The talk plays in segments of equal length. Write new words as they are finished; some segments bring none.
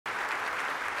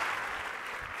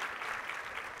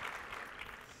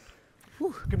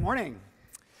Good morning.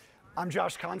 I'm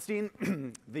Josh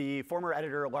Constein, the former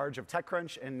editor-at-large of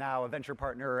TechCrunch and now a venture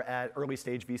partner at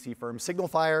early-stage VC firm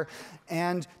SignalFire.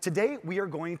 And today we are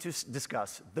going to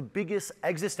discuss the biggest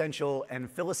existential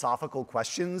and philosophical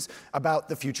questions about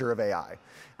the future of AI.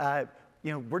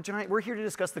 We're here to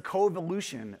discuss the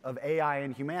co-evolution of AI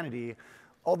and humanity.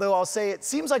 Although I'll say it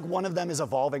seems like one of them is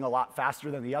evolving a lot faster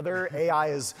than the other. AI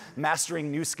is mastering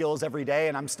new skills every day,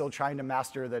 and I'm still trying to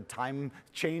master the time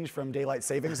change from daylight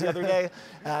savings the other day.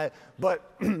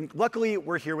 But luckily,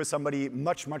 we're here with somebody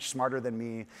much, much smarter than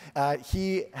me.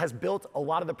 He has built a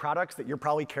lot of the products that you're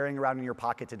probably carrying around in your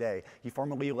pocket today. He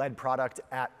formerly led product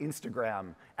at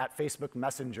Instagram, at Facebook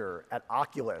Messenger, at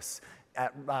Oculus,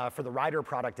 for the rider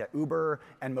product at Uber,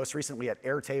 and most recently at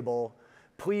Airtable.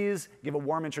 Please give a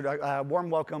warm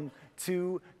welcome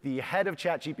to the head of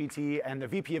ChatGPT and the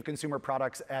VP of Consumer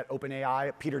Products at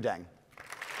OpenAI, Peter Deng.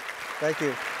 Thank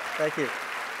you. Thank you.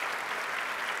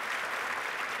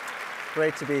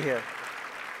 Great to be here.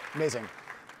 Amazing.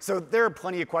 So there are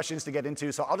plenty of questions to get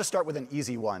into, so I'll just start with an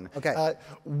easy one. Okay.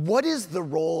 What is the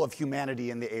role of humanity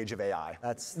in the age of AI?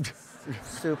 That's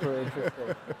super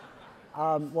interesting.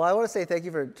 Well, I want to say thank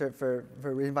you for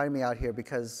inviting me out here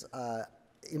because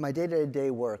in my day-to-day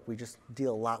work, we just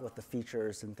deal a lot with the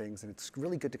features and things, and it's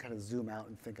really good to kind of zoom out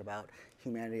and think about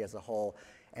humanity as a whole.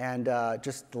 And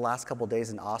just the last couple of days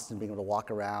in Austin, being able to walk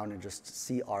around and just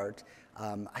see art,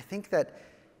 I think that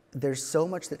there's so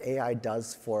much that AI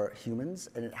does for humans,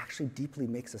 and it actually deeply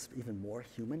makes us even more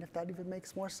human, if that even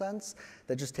makes more sense,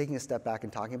 that just taking a step back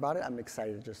and talking about it, I'm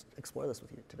excited to just explore this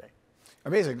with you today.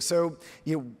 Amazing. So,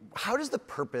 how does the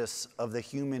purpose of the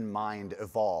human mind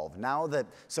evolve? Now that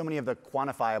so many of the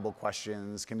quantifiable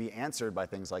questions can be answered by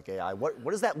things like AI, what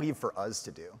does that leave for us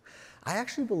to do? I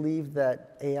actually believe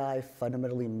that AI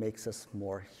fundamentally makes us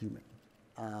more human.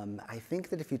 I think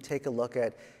that if you take a look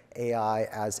at AI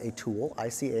as a tool, I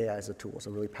see AI as a tool, it's a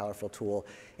really powerful tool.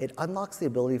 It unlocks the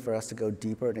ability for us to go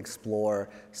deeper and explore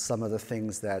some of the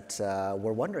things that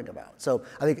we're wondering about. So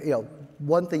I think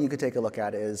one thing you could take a look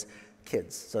at is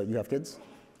kids. So you have kids?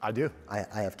 I do. I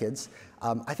have kids.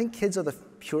 I think kids are the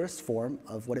purest form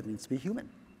of what it means to be human,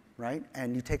 right?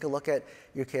 And you take a look at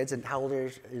your kids, and how old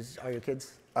are your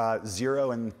kids?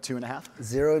 0 and 2.5.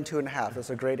 0 and 2.5. Those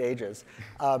are great ages.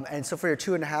 And so for your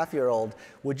 2.5-year-old,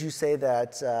 would you say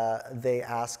that they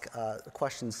ask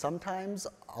questions sometimes,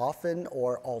 often,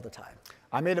 or all the time?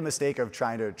 I made a mistake of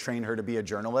trying to train her to be a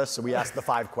journalist. So we asked the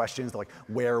 5 questions, like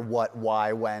where, what,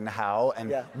 why, when, how.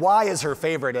 And why is her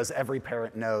favorite, as every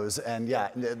parent knows. And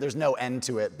there's no end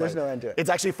to it. There's no end to it. It's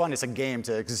actually fun. It's a game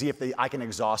to see if I can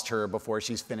exhaust her before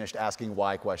she's finished asking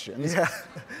why questions. Yeah.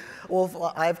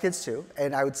 Well, I have kids too.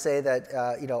 And I would say that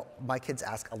my kids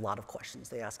ask a lot of questions.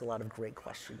 They ask a lot of great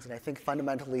questions. And I think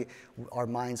fundamentally our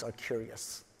minds are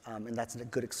curious. And that's a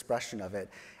good expression of it.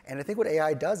 And I think what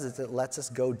AI does is it lets us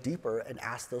go deeper and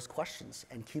ask those questions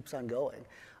and keeps on going.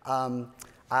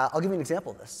 I'll give you an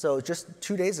example of this. So just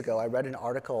 2 days ago, I read an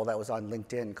article that was on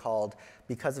LinkedIn called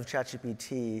 "Because of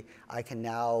ChatGPT, I Can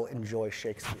Now Enjoy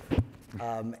Shakespeare."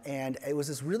 And it was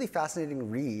this really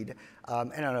fascinating read.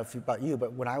 And I don't know about you,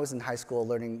 but when I was in high school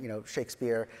learning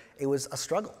Shakespeare, it was a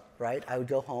struggle. Right? I would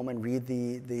go home and read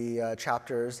the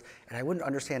chapters, and I wouldn't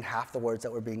understand half the words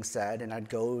that were being said. And I'd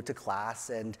go to class,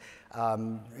 and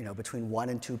between 1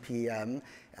 and 2 p.m.,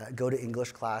 go to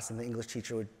English class, and the English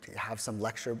teacher would have some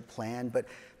lecture planned. But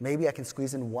maybe I can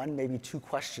squeeze in 1, maybe 2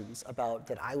 questions about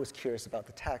that I was curious about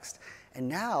the text. And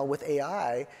now with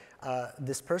AI,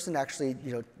 this person actually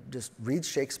just reads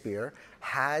Shakespeare,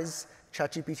 has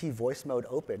ChatGPT voice mode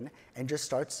open, and just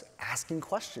starts asking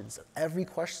questions. Every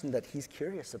question that he's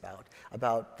curious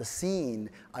about the scene,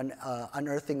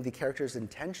 unearthing the character's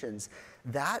intentions.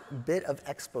 That bit of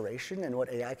exploration and what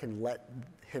AI can let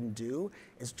him do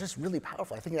is just really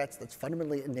powerful. I think that's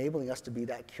fundamentally enabling us to be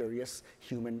that curious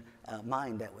human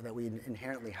mind that we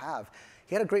inherently have.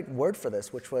 He had a great word for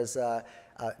this, which was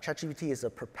ChatGPT is a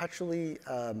perpetually,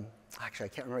 actually I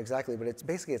can't remember exactly, but it's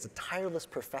a tireless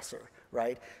professor,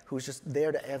 right? Who's just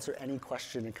there to answer any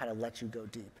question and kind of let you go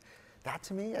deep. That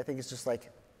to me, I think is just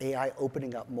like AI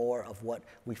opening up more of what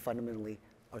we fundamentally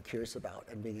are curious about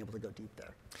and being able to go deep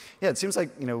there. Yeah, it seems like,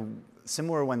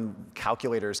 similar when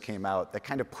calculators came out, that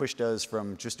kind of pushed us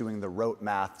from just doing the rote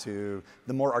math to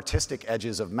the more artistic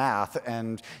edges of math.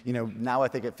 And, now I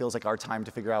think it feels like our time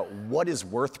to figure out what is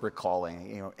worth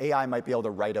recalling. AI might be able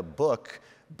to write a book,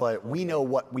 but we know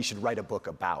what we should write a book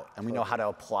about, and we know how to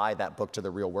apply that book to the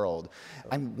real world.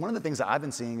 And one of the things that I've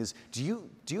been seeing is, do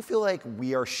you feel like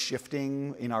we are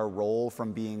shifting in our role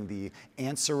from being the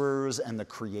answerers and the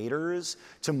creators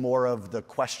to more of the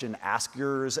question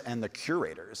askers and the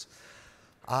curators?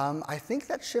 I think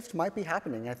that shift might be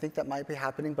happening. I think that might be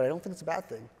happening, but I don't think it's a bad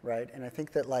thing, right? And I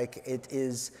think that like it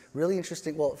is really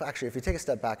interesting. Well, actually, if you take a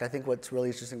step back, I think what's really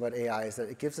interesting about AI is that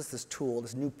it gives us this tool,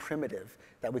 this new primitive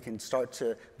that we can start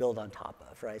to build on top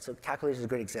of, right? So calculators is a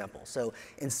great example. So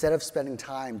instead of spending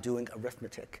time doing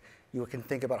arithmetic, you can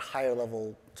think about higher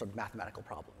level sort of mathematical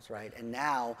problems, right? And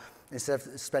now, instead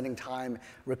of spending time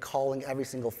recalling every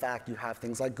single fact, you have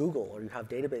things like Google, or you have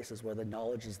databases where the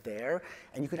knowledge is there,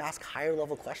 and you can ask higher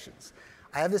level questions.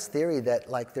 I have this theory that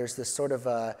like there's this sort of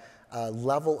a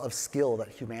level of skill that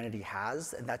humanity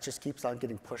has, and that just keeps on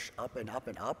getting pushed up and up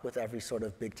and up with every sort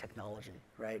of big technology,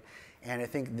 right? And I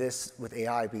think this, with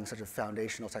AI being such a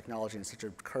foundational technology and such a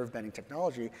curve-bending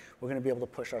technology, we're going to be able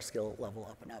to push our skill level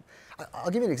up and up. I'll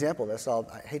give you an example of this.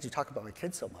 I hate to talk about my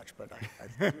kids so much, but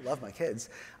I do love my kids.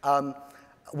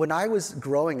 When I was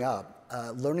growing up,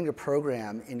 learning to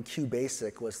program in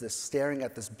QBasic was this staring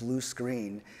at this blue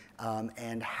screen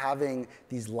and having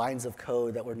these lines of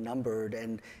code that were numbered,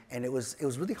 and it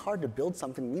was really hard to build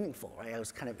something meaningful, right? I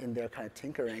was kind of in there kind of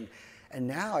tinkering. And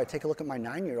now I take a look at my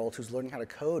 9-year-old who's learning how to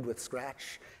code with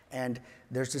Scratch, and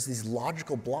there's just these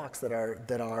logical blocks that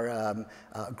are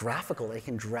graphical. They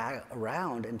can drag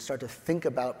around and start to think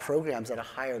about programs at a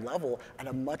higher level at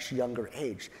a much younger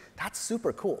age. That's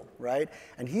super cool, right?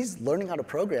 And he's learning how to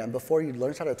program before he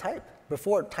learns how to type.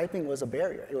 Before, typing was a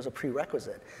barrier. It was a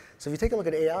prerequisite. So if you take a look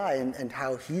at AI and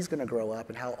how he's going to grow up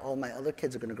and how all my other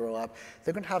kids are going to grow up,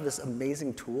 they're going to have this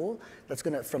amazing tool that's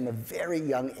going to, from a very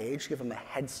young age, give them a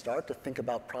head start to think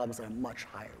about problems at a much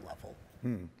higher level.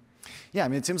 Yeah, I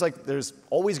mean, it seems like there's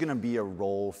always going to be a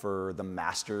role for the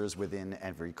masters within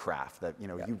every craft. That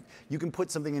you can put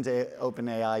something into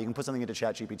OpenAI, you can put something into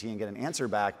ChatGPT and get an answer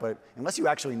back, but unless you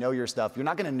actually know your stuff, you're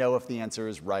not going to know if the answer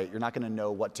is right. You're not going to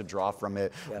know what to draw from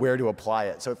it, where to apply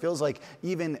it. So it feels like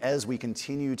even as we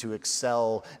continue to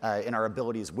excel in our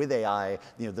abilities with AI,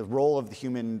 the role of the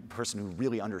human person who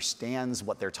really understands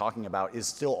what they're talking about is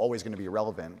still always going to be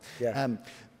relevant.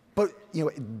 But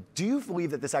do you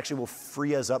believe that this actually will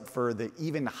free us up for the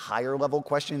even higher level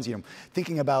questions?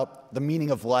 Thinking about the meaning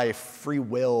of life, free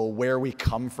will, where we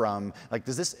come from. Like,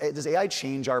 does AI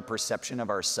change our perception of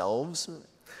ourselves?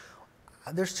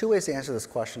 There's two ways to answer this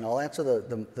question. I'll answer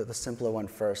the simpler one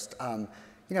first.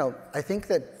 I think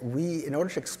that in order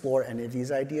to explore any of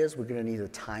these ideas, we're going to need the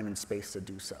time and space to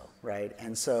do so, right?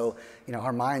 And so,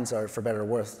 our minds are, for better or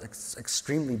worse,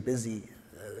 extremely busy.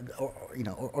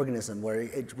 Organism where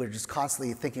we're just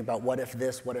constantly thinking about what if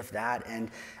this, what if that,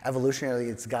 and evolutionarily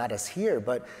it's got us here.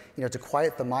 But to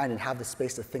quiet the mind and have the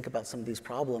space to think about some of these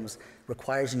problems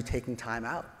requires you taking time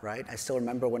out, right? I still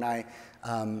remember when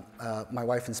my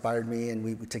wife inspired me, and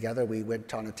we together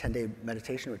went on a 10-day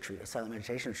meditation retreat, a silent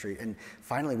meditation retreat, and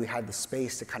finally we had the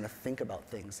space to kind of think about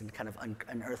things and kind of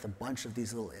unearth a bunch of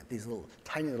these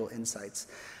tiny little insights.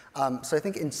 So I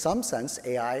think in some sense,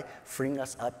 AI freeing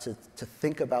us up to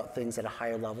think about things at a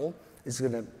higher level is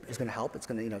going to help. It's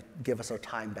going to give us our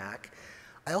time back.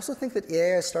 I also think that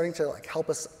AI is starting to help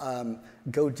us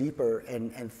go deeper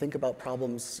and think about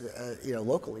problems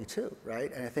locally too,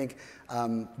 right? And I think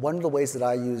one of the ways that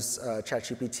I use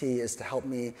ChatGPT is to help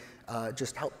me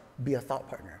just help be a thought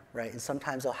partner, right? And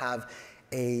sometimes I'll have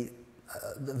a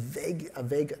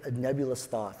vague, nebulous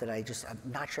thought that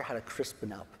I'm not sure how to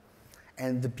crispen up.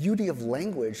 And the beauty of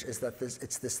language is that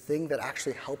it's this thing that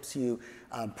actually helps you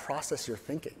process your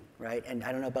thinking, right? And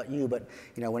I don't know about you, but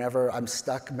whenever I'm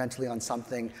stuck mentally on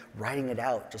something, writing it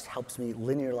out just helps me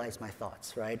linearize my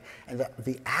thoughts, right? And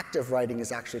the act of writing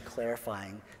is actually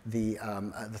clarifying the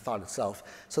thought itself.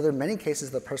 So there are many cases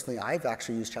that personally I've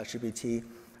actually used ChatGPT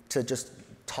to just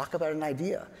talk about an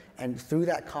idea. And through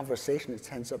that conversation, it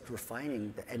ends up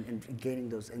refining and gaining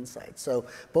those insights. So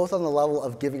both on the level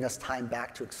of giving us time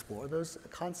back to explore those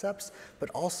concepts, but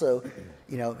also,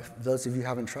 if those of you who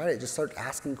haven't tried it, just start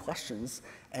asking questions.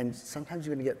 And sometimes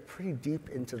you're going to get pretty deep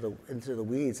into the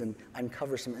weeds and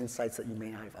uncover some insights that you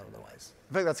may not have otherwise.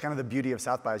 I think that's kind of the beauty of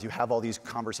South by, is you have all these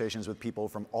conversations with people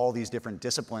from all these different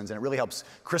disciplines, and it really helps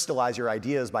crystallize your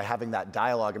ideas by having that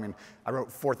dialogue. I mean, I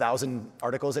wrote 4,000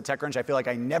 articles at TechCrunch. I feel like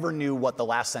I never knew what the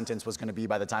last sentence was going to be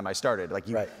by the time I started. Like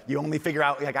you only figure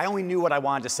out, I only knew what I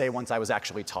wanted to say once I was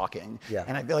actually talking.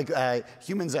 And I feel like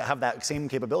humans have that same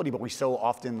capability, but we so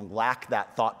often lack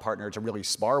that thought partner to really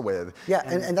spar with.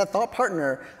 And that thought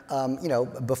partner,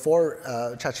 before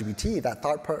ChatGPT, that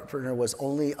thought partner was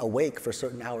only awake for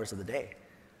certain hours of the day.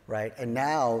 Right, and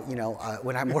now,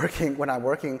 when I'm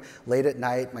working late at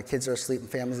night, my kids are asleep, my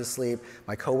family's asleep,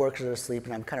 my coworkers are asleep,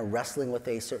 and I'm kind of wrestling with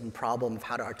a certain problem of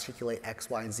how to articulate X,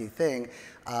 Y, and Z thing.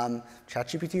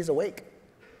 ChatGPT is awake,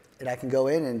 and I can go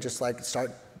in and just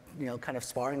start, kind of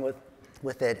sparring with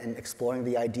with it and exploring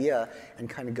the idea and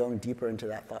kind of going deeper into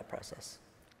that thought process.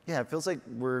 Yeah, it feels like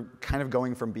we're kind of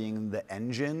going from being the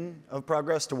engine of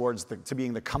progress towards to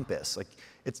being the compass. Like,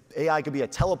 AI could be a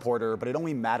teleporter, but it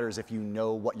only matters if you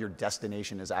know what your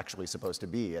destination is actually supposed to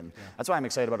be. And that's why I'm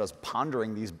excited about us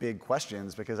pondering these big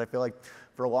questions, because I feel like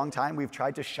for a long time we've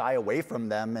tried to shy away from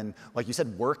them. And like you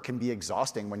said, work can be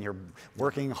exhausting when you're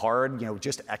working hard,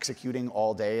 just executing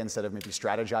all day instead of maybe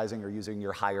strategizing or using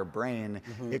your higher brain.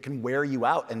 It can wear you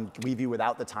out and leave you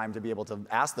without the time to be able to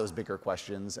ask those bigger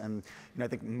questions. And I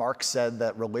think Marx said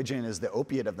that religion is the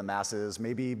opiate of the masses.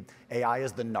 Maybe AI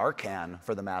is the Narcan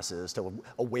for the masses to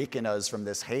awaken us from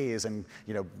this haze and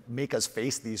make us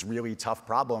face these really tough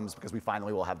problems, because we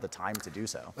finally will have the time to do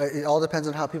so. It all depends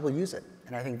on how people use it.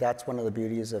 And I think that's one of the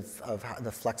beauties of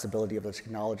the flexibility of the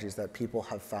technologies that people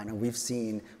have found. And we've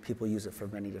seen people use it for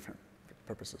many different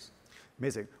purposes.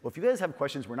 Amazing. Well, if you guys have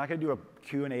questions, we're not going to do a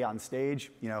Q&A on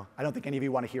stage. I don't think any of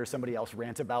you want to hear somebody else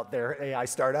rant about their AI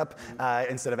startup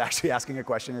instead of actually asking a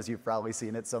question, as you've probably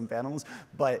seen at some panels.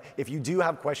 But if you do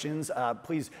have questions,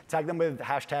 please tag them with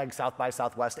hashtag South by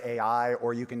Southwest AI,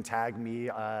 or you can tag me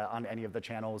on any of the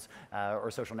channels or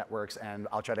social networks, and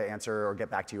I'll try to answer or get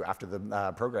back to you after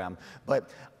the program. But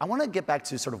I want to get back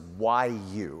to sort of why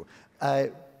you.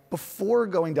 Before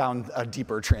going down a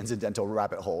deeper transcendental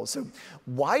rabbit hole, so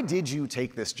why did you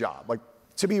take this job? Like,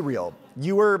 to be real,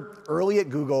 you were early at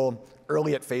Google,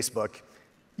 early at Facebook.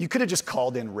 You could have just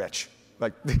called in rich.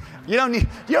 Like, you don't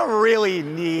really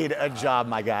need a job,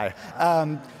 my guy.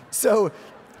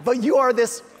 But you are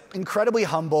this incredibly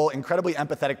humble, incredibly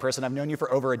empathetic person. I've known you for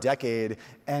over a decade,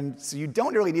 and so you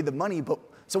don't really need the money. But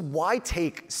so why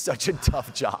take such a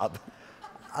tough job?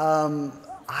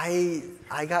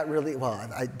 I got really, well,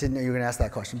 I didn't know you were going to ask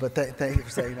that question, but thank you for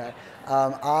saying that.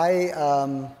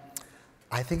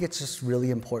 I think it's just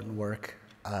really important work,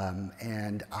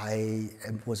 and I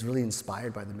was really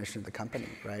inspired by the mission of the company,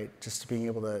 right? Just being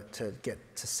able to get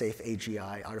to safe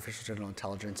AGI, artificial general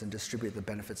intelligence, and distribute the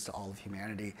benefits to all of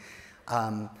humanity.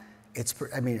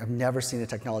 I've never seen a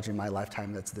technology in my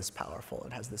lifetime that's this powerful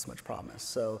and has this much promise.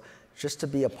 So just to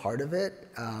be a part of it,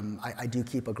 I do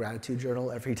keep a gratitude journal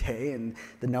every day, and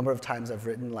the number of times I've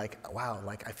written wow,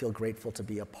 I feel grateful to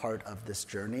be a part of this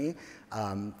journey,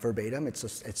 verbatim,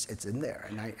 it's in there,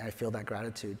 and I feel that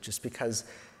gratitude just because,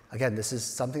 again, this is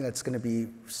something that's going to be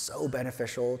so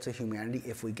beneficial to humanity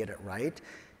if we get it right,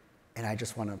 and I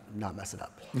just want to not mess it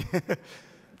up.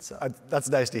 So that's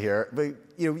nice to hear. But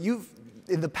you've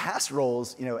in the past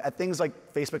roles, at things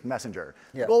like Facebook Messenger,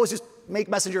 the goal was just make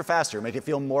Messenger faster, make it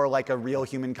feel more like a real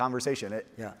human conversation.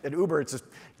 At Uber, it's just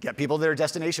get people to their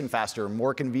destination faster,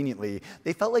 more conveniently.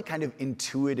 They felt like kind of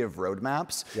intuitive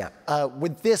roadmaps.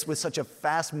 With such a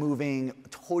fast-moving,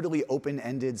 totally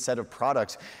open-ended set of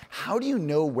products, how do you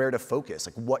know where to focus?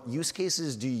 Like, what use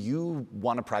cases do you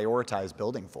want to prioritize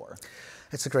building for?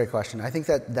 It's a great question. I think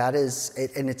that is,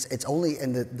 and it's only,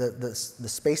 and the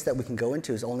space that we can go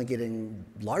into is only getting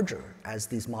larger as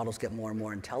these models get more and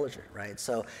more intelligent, right?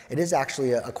 So it is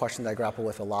actually a question that I grapple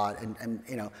with a lot,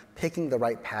 and picking the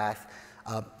right path,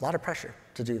 a lot of pressure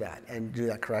to do that and do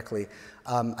that correctly.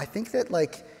 I think that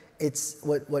it's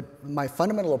what my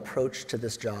fundamental approach to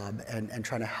this job and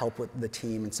trying to help with the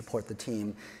team and support the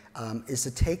team is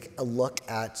to take a look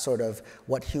at sort of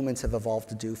what humans have evolved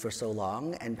to do for so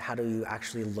long, and how do you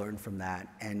actually learn from that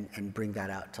and bring that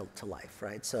out to life,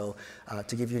 right? So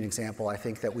to give you an example, I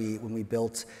think that when we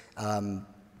built, a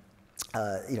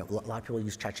lot of people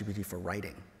use ChatGPT for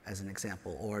writing, as an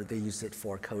example, or they use it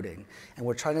for coding. And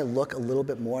we're trying to look a little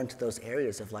bit more into those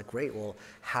areas of great, well,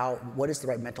 what is the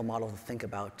right mental model to think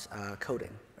about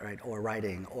coding, right, or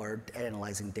writing, or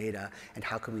analyzing data, and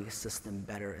how can we assist them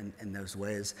better in those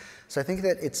ways? So I think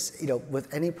that it's,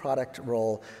 with any product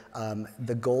role,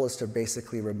 the goal is to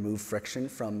basically remove friction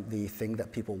from the thing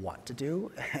that people want to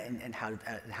do, and how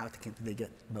can they get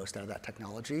most out of that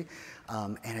technology.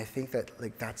 And I think that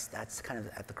that's kind of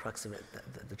at the crux of it,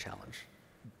 the challenge.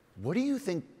 What do you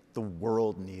think the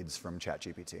world needs from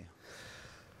ChatGPT?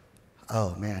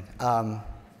 Oh, man.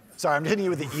 Sorry, I'm hitting you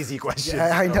with the easy question.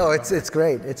 Yeah, I know, it's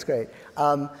great, it's great.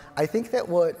 I think that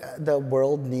what the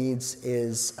world needs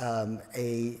is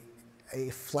a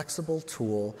flexible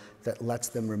tool that lets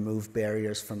them remove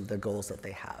barriers from the goals that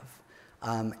they have.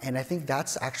 And I think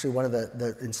that's actually one of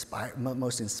the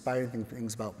most inspiring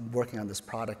things about working on this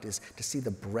product, is to see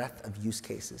the breadth of use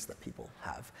cases that people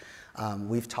have.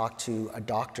 We've talked to a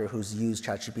doctor who's used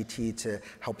ChatGPT to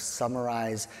help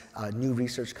summarize new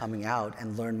research coming out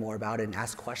and learn more about it and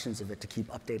ask questions of it to keep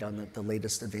update on the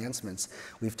latest advancements.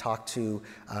 We've talked to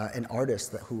an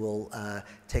artist who will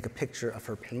take a picture of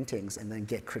her paintings and then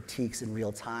get critiques in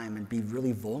real time and be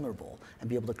really vulnerable and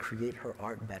be able to create her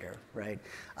art better, right?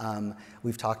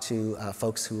 We've talked to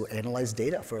folks who analyze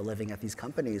data for a living at these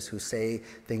companies who say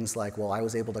things like, well, I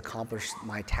was able to accomplish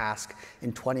my task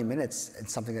in 20 minutes and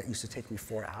something that used to take me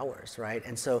 4 hours, right?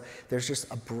 And so there's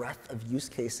just a breadth of use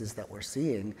cases that we're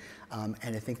seeing.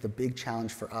 And I think the big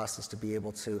challenge for us is to be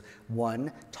able to,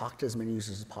 one, talk to as many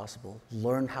users as possible,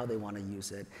 learn how they want to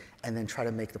use it, and then try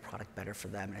to make the product better for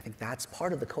them. And I think that's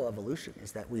part of the co-evolution,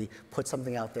 is that we put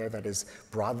something out there that is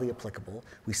broadly applicable,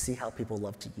 we see how people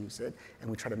love to use it, and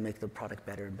we try to make the product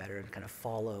better and better and kind of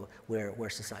follow where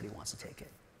society wants to take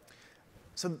it.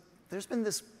 So there's been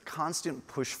this constant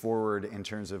push forward in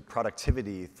terms of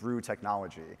productivity through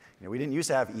technology. You know, we didn't used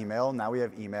to have email, now we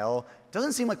have email. It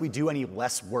doesn't seem like we do any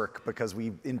less work because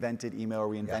we invented email or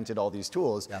we invented all these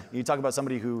tools. Yeah. You talk about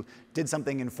somebody who did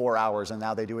something in 4 hours and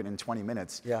now they do it in 20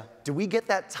 minutes. Yeah. Do we get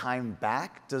that time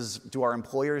back? Do our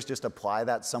employers just apply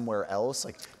that somewhere else?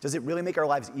 Like, does it really make our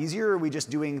lives easier, or are we just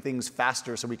doing things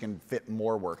faster so we can fit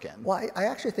more work in? Well, I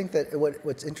actually think that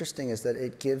what's interesting is that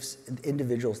it gives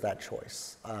individuals that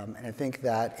choice. And I think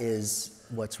that is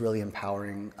what's really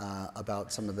empowering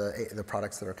about some of the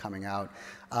products that are coming out.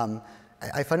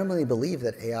 I fundamentally believe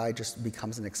that AI just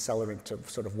becomes an accelerant to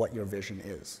sort of what your vision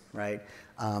is, right?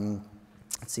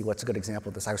 Let's see, what's a good example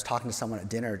of this? I was talking to someone at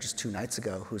dinner just 2 nights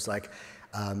ago who's like,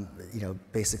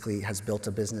 basically has built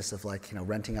a business of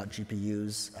renting out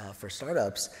GPUs for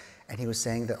startups. And he was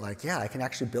saying that yeah, I can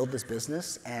actually build this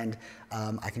business and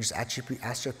I can just ask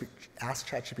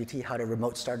ChatGPT how to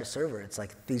remote start a server. It's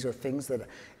like, these are things that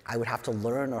I would have to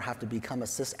learn or have to become a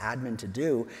sysadmin to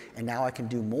do, and now I can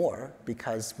do more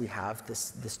because we have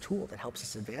this tool that helps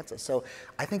us advance it. So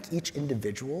I think each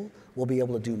individual will be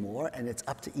able to do more, and it's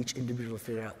up to each individual to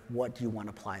figure out what do you want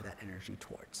to apply that energy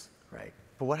towards, right?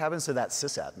 But what happens to that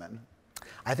sysadmin?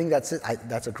 I think that's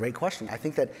a great question. I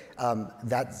think that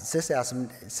that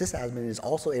sysadmin is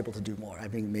also able to do more. I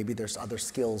mean, maybe there's other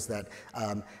skills that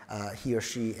he or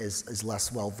she is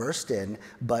less well versed in,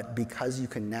 but because you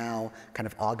can now kind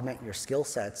of augment your skill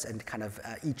sets and kind of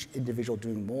each individual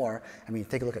doing more. I mean,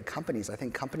 take a look at companies. I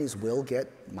think companies will get,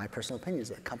 my personal opinion is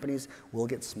that companies will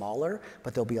get smaller,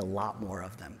 but there'll be a lot more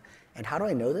of them. And how do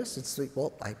I know this? It's like,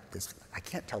 well, I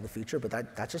can't tell the future, but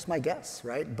that's just my guess,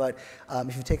 right? But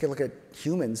if you take a look at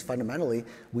humans, fundamentally,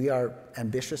 we are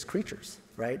ambitious creatures,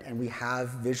 right? And we have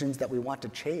visions that we want to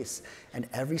chase. And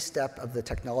every step of the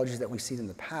technologies that we've seen in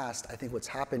the past, I think what's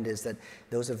happened is that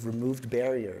those have removed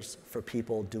barriers for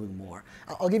people doing more.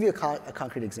 I'll give you a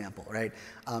concrete example, right?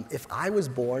 If I was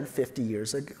born 50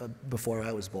 years ago, before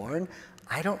I was born,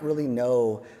 I don't really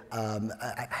know,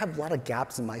 I have a lot of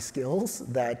gaps in my skills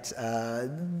that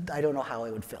I don't know how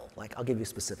I would fill. Like, I'll give you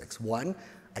specifics. 1,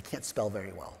 I can't spell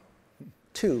very well.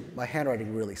 2, my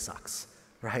handwriting really sucks,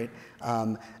 right?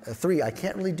 3, I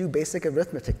can't really do basic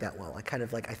arithmetic that well. I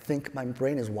think my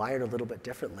brain is wired a little bit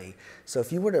differently. So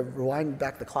if you were to rewind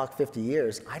back the clock 50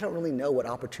 years, I don't really know what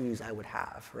opportunities I would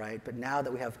have, right? But now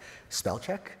that we have spell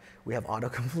check, we have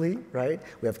autocomplete, right?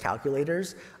 We have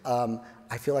calculators.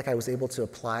 I feel like I was able to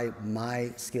apply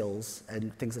my skills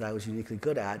and things that I was uniquely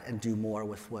good at and do more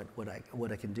with what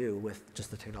I can do with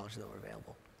just the technology that were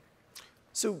available.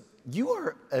 So you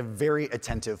are a very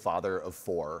attentive father of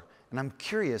 4, and I'm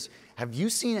curious, have you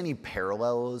seen any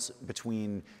parallels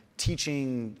between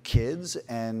teaching kids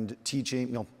and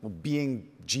teaching, being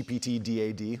GPT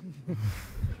DAD?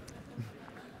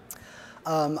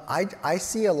 I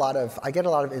get a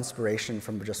lot of inspiration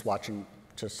from just watching,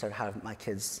 just to have my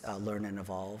kids learn and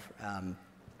evolve.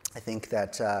 I think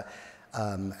that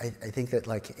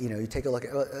you take a look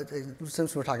at,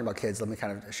 since we're talking about kids, let me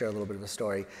kind of share a little bit of a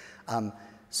story.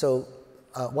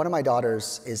 One of my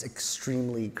daughters is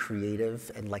extremely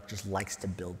creative and just likes to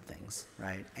build things,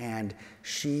 right? And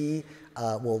she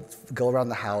will go around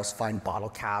the house, find bottle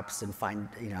caps and find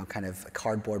kind of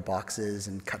cardboard boxes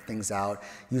and cut things out,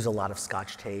 use a lot of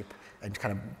Scotch tape and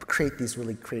kind of create these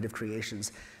really creative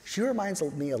creations. She reminds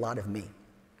me a lot of me.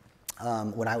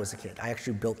 When I was a kid, I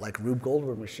actually built Rube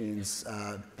Goldberg machines,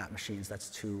 not machines, that's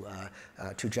too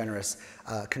generous,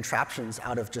 contraptions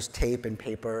out of just tape and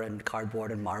paper and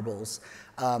cardboard and marbles.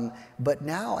 But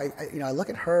now I look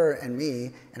at her and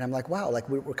me and I'm like, wow,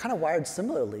 we're kind of wired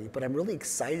similarly, but I'm really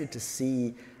excited to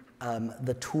see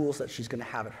the tools that she's going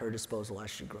to have at her disposal as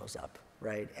she grows up.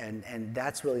 right? And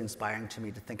that's really inspiring to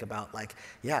me to think about, like,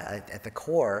 yeah, at the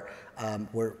core,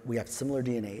 we have similar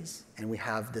DNAs, and we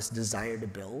have this desire to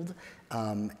build,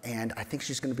 and I think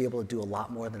she's going to be able to do a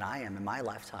lot more than I am in my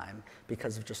lifetime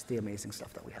because of just the amazing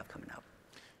stuff that we have coming out.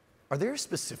 Are there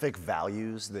specific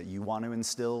values that you want to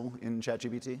instill in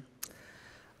ChatGPT?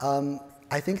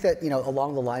 I think that,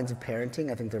 along the lines of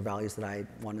parenting, I think there are values that I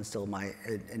want to instill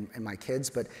in my kids,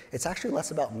 but it's actually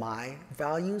less about my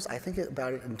values. I think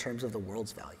about it in terms of the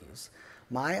world's values.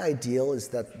 My ideal is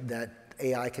that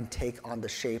AI can take on the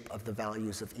shape of the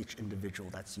values of each individual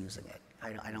that's using it.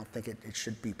 I don't think it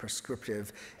should be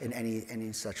prescriptive in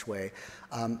any such way.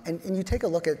 And you take a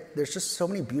look at, there's just so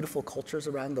many beautiful cultures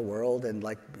around the world and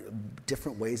like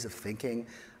different ways of thinking.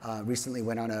 Recently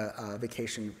went on a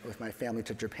vacation with my family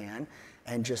to Japan,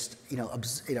 and just,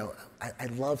 I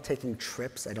love taking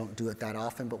trips. I don't do it that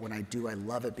often, but when I do, I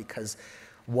love it because,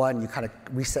 one, you kind of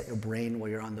reset your brain while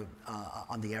you're on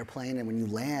the airplane, and when you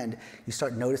land, you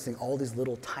start noticing all these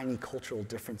little tiny cultural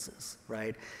differences,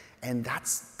 right? And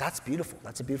that's beautiful.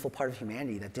 That's a beautiful part of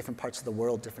humanity, that different parts of the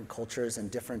world, different cultures, and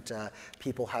different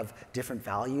people have different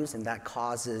values, and that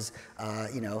causes,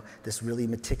 this really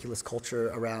meticulous culture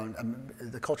around,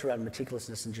 the culture around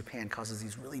meticulousness in Japan causes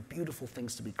these really beautiful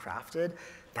things to be crafted.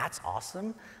 That's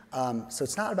awesome. So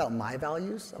it's not about my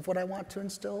values of what I want to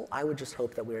instill. I would just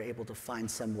hope that we're able to find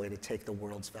some way to take the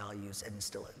world's values and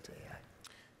instill it into AI.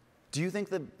 Do you think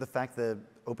that the fact that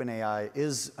OpenAI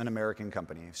is an American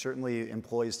company certainly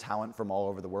employs talent from all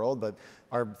over the world, but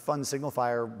our fund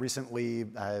Signalfire recently,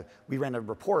 we ran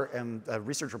a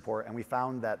research report, and we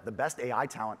found that the best AI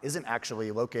talent isn't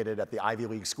actually located at the Ivy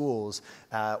League schools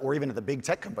or even at the big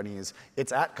tech companies.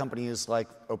 It's at companies like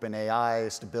OpenAI,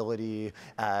 Stability,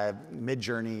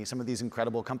 Midjourney, some of these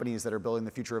incredible companies that are building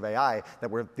the future of AI,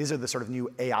 these are the sort of new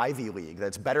AI-Ivy League,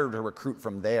 that's better to recruit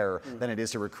from there than it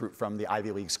is to recruit from the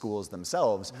Ivy League schools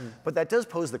themselves. But that does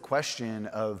pose the question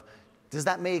of, does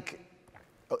that make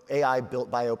AI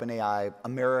built by OpenAI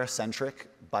Americentric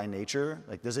by nature?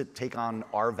 Like, does it take on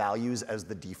our values as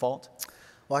the default?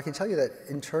 Well, I can tell you that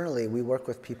internally, we work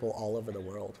with people all over the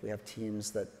world. We have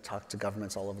teams that talk to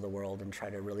governments all over the world and try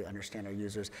to really understand our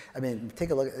users. I mean,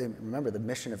 take a look, remember the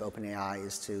mission of OpenAI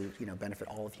is to benefit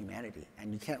all of humanity.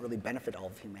 And you can't really benefit all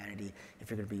of humanity if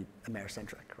you're going to be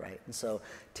Americentric, right? And so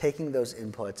taking those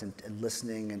inputs and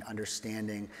listening and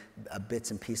understanding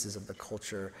bits and pieces of the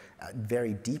culture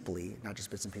very deeply, not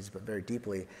just bits and pieces, but very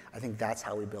deeply, I think that's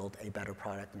how we build a better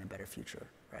product and a better future,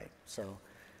 right? So.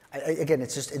 Again,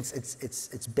 it's just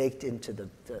it's baked into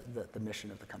the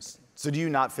mission of the company. So do you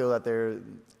not feel that there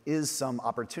is some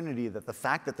opportunity that the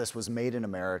fact that this was made in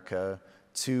America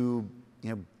to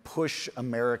push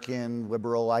American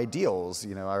liberal ideals,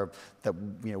 that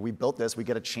we built this, we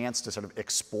get a chance to sort of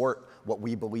export what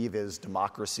we believe is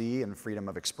democracy and freedom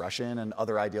of expression and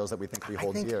other ideals that we think we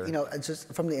hold dear?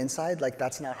 Just from the inside, like,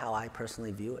 that's not how I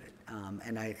personally view it.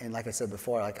 And like I said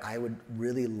before, like, I would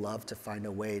really love to find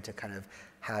a way to kind of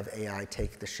have AI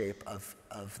take the shape of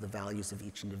the values of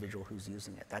each individual who's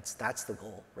using it. That's the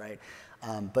goal, right?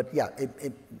 But yeah,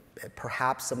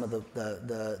 perhaps some of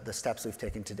the steps we've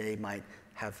taken today might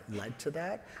have led to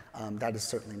that. That is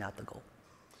certainly not the goal.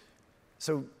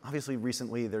 So obviously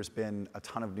recently there's been a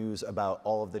ton of news about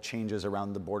all of the changes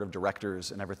around the board of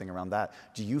directors and everything around that.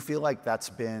 Do you feel like that's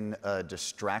been a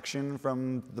distraction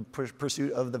from the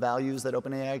pursuit of the values that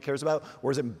OpenAI cares about? Or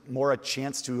is it more a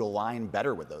chance to align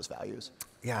better with those values?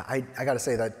 Yeah, I got to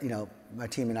say that my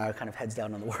team and I are kind of heads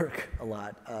down on the work a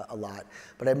lot.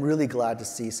 But I'm really glad to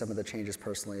see some of the changes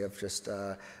personally of just some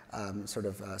of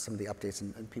the updates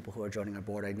and people who are joining our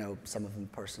board. I know some of them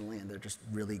personally, and they're just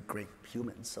really great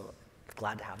humans. So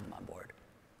glad to have them on board.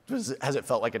 Has it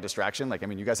felt like a distraction? Like, I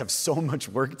mean, you guys have so much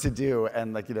work to do,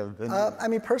 and like, I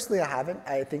mean, personally, I haven't.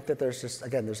 I think that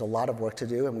there's a lot of work to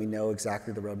do, and we know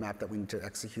exactly the roadmap that we need to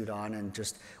execute on, and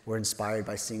just we're inspired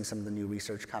by seeing some of the new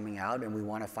research coming out, and we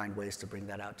want to find ways to bring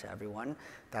that out to everyone.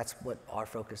 That's what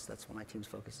that's what my team's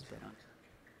focus has been on.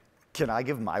 Can I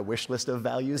give my wish list of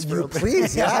values for OpenAI?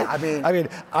 Please, yeah.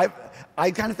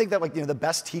 I kind of think that the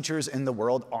best teachers in the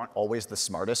world aren't always the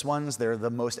smartest ones. They're the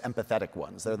most empathetic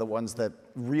ones. They're the ones that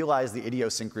realize the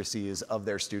idiosyncrasies of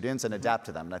their students and adapt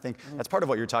to them. And I think that's part of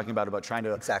what you're talking about trying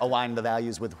to align the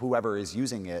values with whoever is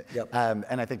using it. Yep.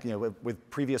 And I think with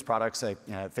previous products like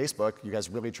Facebook, you guys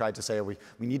really tried to say we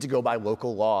need to go by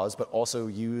local laws, but also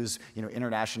use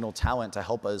international talent to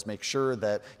help us make sure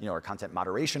that our content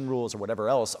moderation rules or whatever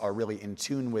else are really really in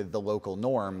tune with the local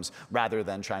norms rather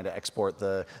than trying to export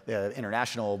the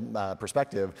international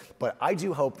perspective. But I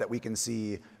do hope that we can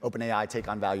see OpenAI take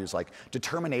on values like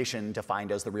determination to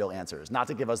find us the real answers, not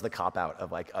to give us the cop-out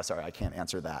of like, sorry, I can't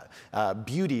answer that.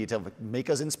 Beauty to make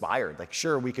us inspired. Like,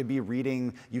 sure, we could be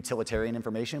reading utilitarian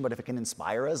information, but if it can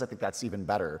inspire us, I think that's even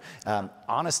better.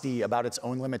 Honesty about its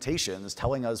own limitations,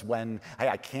 telling us when, hey,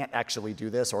 I can't actually do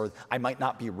this, or I might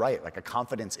not be right, like a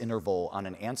confidence interval on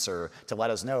an answer to let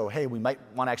us know, hey, we might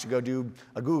want to actually go do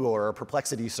a Google or a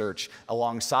Perplexity search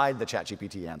alongside the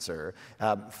ChatGPT answer.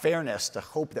 Fairness to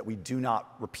hope that we do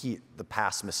not repeat the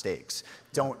past mistakes.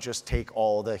 Don't just take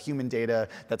all the human data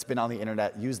that's been on the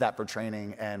internet, use that for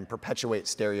training, and perpetuate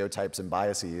stereotypes and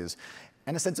biases.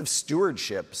 And a sense of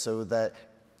stewardship so that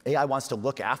AI wants to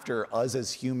look after us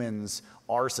as humans,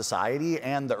 our society,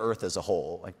 and the Earth as a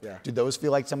whole. Like, do those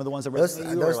feel like some of the ones that resonate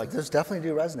with you? Or like, those definitely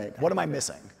do resonate. What am I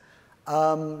missing?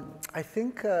 I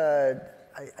think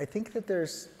that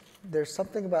there's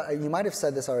something about, you might have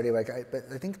said this already, but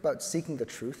I think about seeking the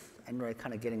truth and really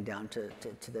kind of getting down to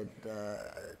the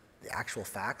actual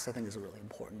facts, I think is a really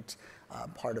important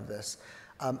part of this.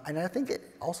 And I think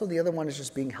also the other one is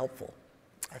just being helpful.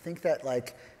 I think that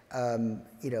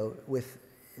with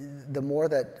the more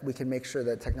that we can make sure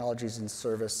that technology is in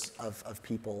service of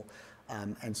people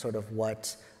and sort of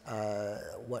what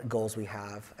goals we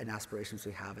have and aspirations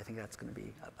we have, I think that's going to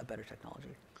be a better technology.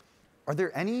 Are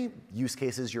there any use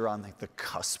cases you're on like the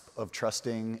cusp of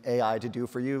trusting AI to do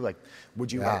for you? Like,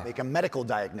 would you let it make a medical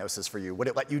diagnosis for you?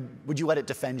 Would you let it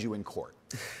defend you in court?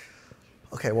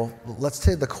 Okay, well, let's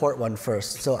take the court one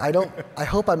first. So I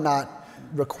hope I'm not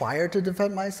required to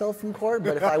defend myself in court,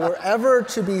 but if I were ever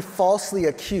to be falsely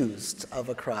accused of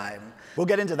a crime. We'll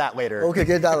get into that later. Okay,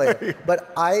 get that later.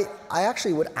 But I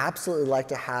actually would absolutely like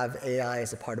to have AI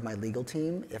as a part of my legal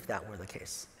team if that were the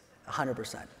case.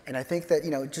 100%. And I think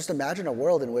that, just imagine a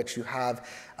world in which you have,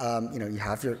 you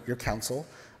have your counsel.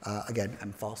 Again,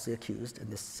 I'm falsely accused in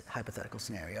this hypothetical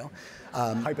scenario.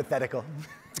 Hypothetical.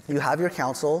 You have your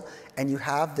counsel, and you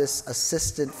have this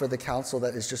assistant for the counsel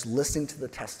that is just listening to the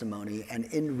testimony and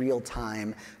in real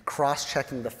time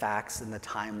cross-checking the facts and the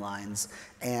timelines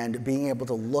and being able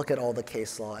to look at all the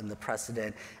case law and the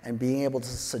precedent and being able to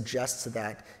suggest to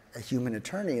that a human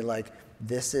attorney, like,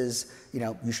 this is,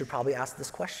 you should probably ask this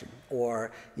question,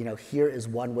 or, here is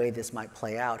one way this might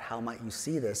play out, how might you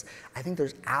see this? I think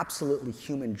there's absolutely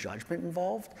human judgment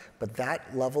involved, but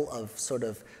that level of sort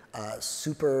of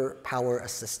superpower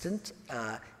assistant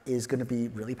is going to be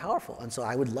really powerful. And so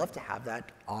I would love to have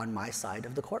that on my side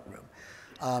of the courtroom.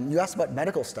 You asked about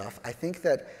medical stuff. I think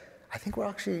we're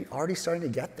actually already starting to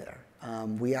get there.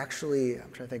 I'm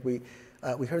trying to think, we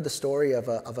heard the story of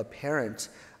a parent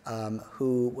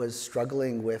who was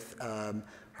struggling with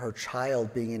her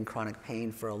child being in chronic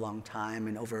pain for a long time,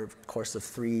 and over the course of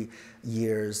 3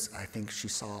 years, I think she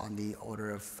saw on the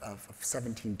order of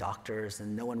 17 doctors,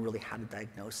 and no one really had a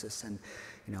diagnosis. And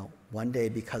one day,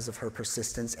 because of her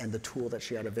persistence and the tool that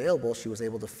she had available, she was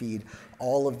able to feed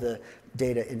all of the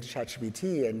data into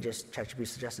ChatGPT, and just ChatGPT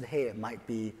suggested, hey, it might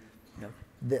be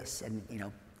this, and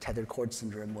tethered cord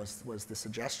syndrome was the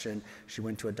suggestion. She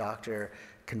went to a doctor,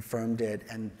 confirmed it,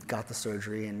 and got the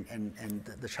surgery, and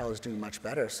the child is doing much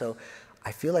better. So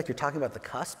I feel like you're talking about the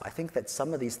cusp. I think that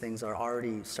some of these things are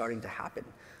already starting to happen.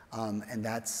 And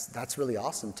that's really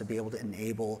awesome to be able to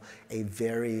enable a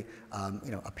very,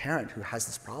 a parent who has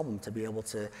this problem to be able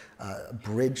to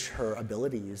bridge her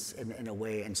abilities in a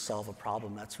way and solve a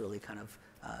problem that's really kind of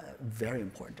very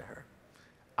important to her.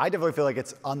 I definitely feel like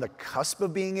it's on the cusp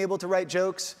of being able to write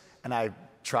jokes, and I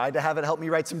tried to have it help me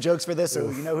write some jokes for this, so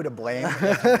you know who to blame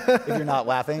if you're not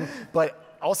laughing.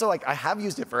 But also, like, I have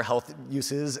used it for health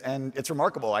uses, and it's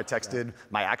remarkable. I texted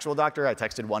my actual doctor, I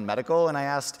texted One Medical, and I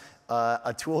asked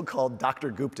a tool called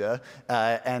Dr. Gupta,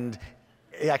 and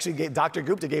Dr.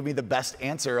 Gupta gave me the best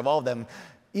answer of all of them,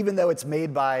 even though it's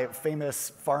made by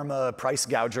famous pharma price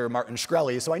gouger Martin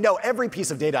Shkreli. So I know every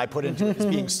piece of data I put into it is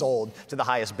being sold to the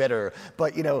highest bidder,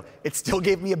 but it still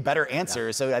gave me a better answer.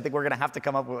 Yeah. So I think we're gonna have to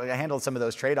come up with, handle some of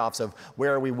those trade-offs of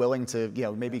where are we willing to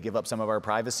maybe give up some of our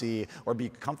privacy or be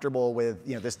comfortable with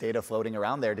this data floating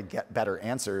around there to get better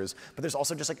answers. But there's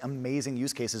also just like amazing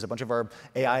use cases. A bunch of our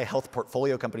AI health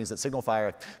portfolio companies at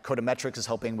Signalfire, Codametrics is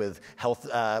helping with health,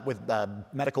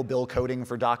 medical bill coding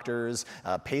for doctors.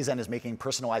 Payzen is making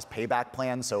personalized payback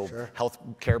plans, so health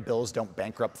care bills don't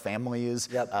bankrupt families.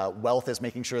 Yep. Wealth is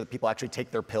making sure that people actually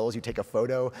take their pills. You take a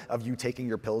photo of you taking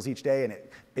your pills each day, and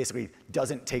it basically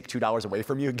doesn't take $2 away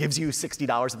from you. It gives you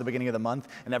 $60 at the beginning of the month,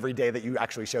 and every day that you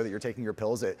actually show that you're taking your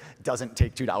pills, it doesn't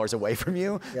take $2 away from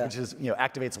you, which is,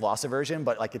 activates loss aversion,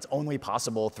 but like it's only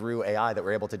possible through AI that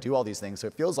we're able to do all these things. So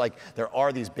it feels like there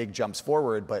are these big jumps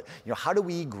forward, but how do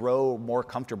we grow more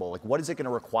comfortable? Like, what is it going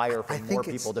to require for more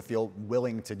people to feel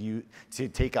willing to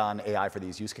take on AI for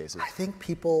these use cases? I think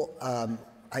people,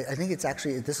 I think it's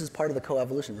actually, this is part of the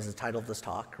co-evolution. This is the title of this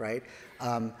talk, right?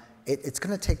 It's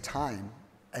going to take time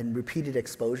and repeated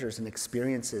exposures and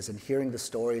experiences and hearing the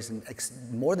stories, and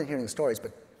more than hearing the stories,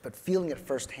 but feeling it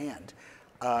firsthand.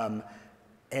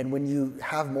 And when you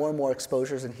have more and more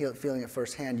exposures and feeling it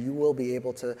firsthand, you will be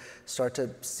able to start to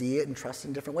see it and trust it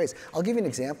in different ways. I'll give you an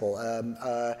example.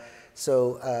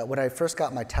 So when I first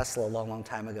got my Tesla a long, long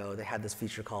time ago, they had this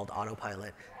feature called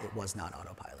autopilot. It was not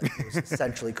autopilot. It was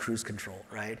essentially cruise control,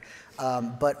 right?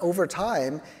 But over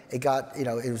time, it got,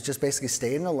 it was just basically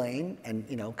stay in the lane and,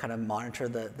 kind of monitor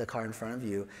the car in front of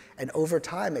you. And over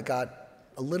time, it got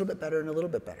a little bit better and a little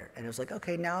bit better. And it was like,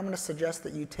 okay, now I'm going to suggest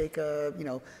that you take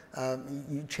you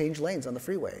change lanes on the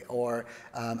freeway. Or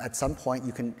at some point,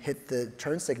 you can hit the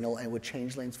turn signal and it would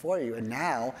change lanes for you. And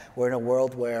now we're in a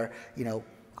world where,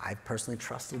 I've personally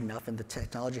trusted enough and the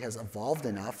technology has evolved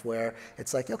enough where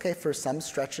it's like, okay, for some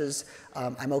stretches,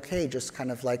 I'm okay just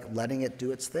kind of like letting it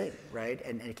do its thing, right?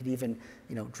 And it could even,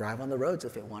 drive on the roads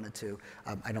if it wanted to.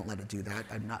 I don't let it do that.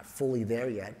 I'm not fully there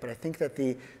yet. But I think that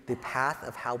the path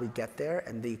of how we get there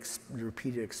and the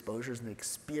repeated exposures and the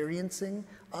experiencing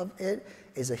of it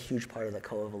is a huge part of the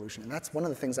co-evolution. And that's one of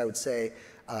the things I would say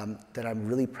that I'm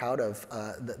really proud of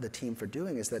the team for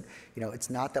doing is that, it's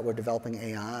not that we're developing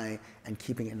AI and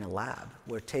keeping it in a lab.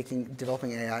 We're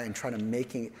developing AI and trying to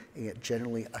making it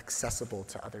generally accessible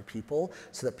to other people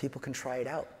so that people can try it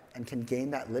out and can gain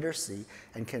that literacy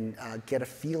and can get a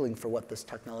feeling for what this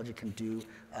technology can do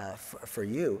for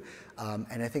you.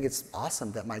 And I think it's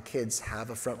awesome that my kids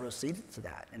have a front row seat to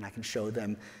that, and I can show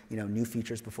them, new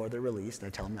features before they're released. And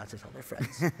I tell them not to tell their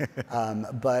friends.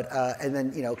 And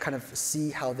then, kind of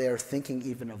see how their thinking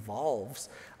even evolves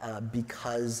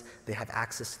because they have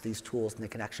access to these tools and they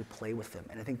can actually play with them.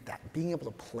 And I think that being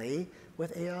able to play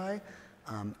with AI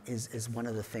is one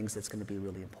of the things that's going to be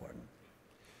really important.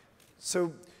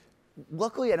 So,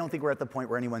 luckily, I don't think we're at the point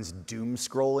where anyone's doom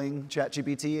scrolling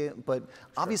ChatGPT, but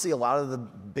obviously a lot of the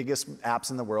biggest apps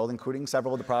in the world, including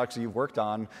several of the products that you've worked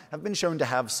on, have been shown to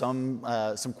have some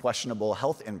questionable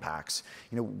health impacts.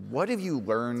 What have you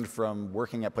learned from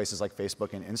working at places like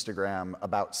Facebook and Instagram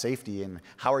about safety, and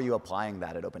how are you applying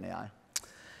that at OpenAI?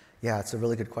 Yeah, it's a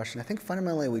really good question. I think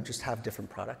fundamentally we just have different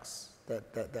products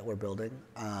that we're building.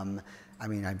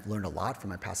 I've learned a lot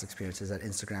from my past experiences at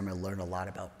Instagram. I learned a lot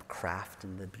about craft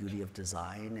and the beauty of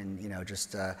design, and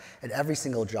just at every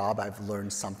single job I've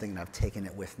learned something and I've taken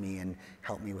it with me and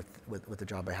helped me with the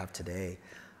job I have today.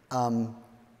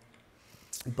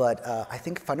 But I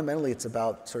think fundamentally it's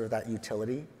about sort of that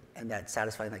utility and that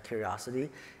satisfying that curiosity,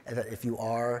 and that if you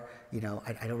are,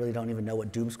 I don't even know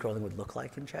what doom scrolling would look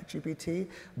like in ChatGPT,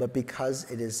 but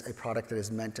because it is a product that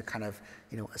is meant to kind of,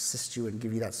 assist you and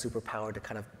give you that superpower to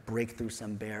kind of break through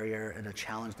some barrier and a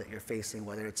challenge that you're facing,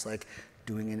 whether it's like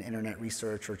doing an internet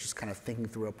research or just kind of thinking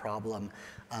through a problem,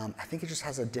 I think it just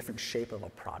has a different shape of a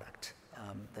product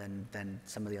than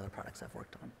some of the other products I've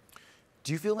worked on.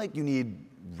 Do you feel like you need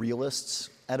realists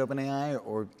at OpenAI?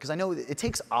 Or because I know it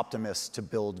takes optimists to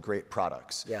build great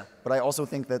products. Yeah. But I also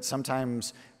think that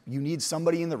sometimes you need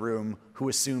somebody in the room who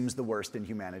assumes the worst in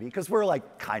humanity, because we're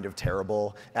like kind of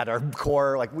terrible at our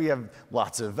core. Like we have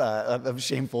lots of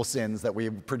shameful sins that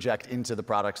we project into the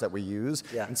products that we use.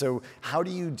 Yeah. And so how do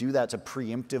you do that to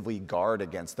preemptively guard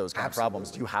against those kind of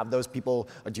problems? Do you have those people,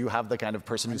 or do you have the kind of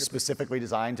person who's specifically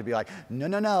designed to be like,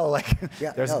 no, like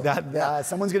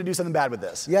someone's gonna do something bad with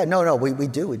this? Yeah, no, we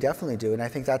do, we definitely do. And I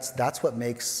think that's what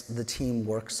makes the team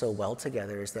work so well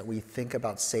together, is that we think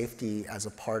about safety as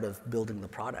a part of building the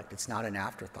product. It's not an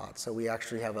afterthought. So we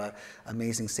actually have an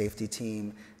amazing safety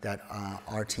team that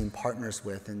our team partners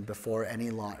with, and before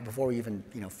we even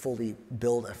fully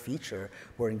build a feature,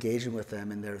 we're engaging with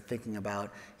them, and they're thinking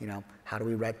about how do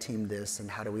we red team this, and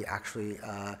how do we actually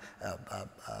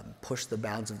push the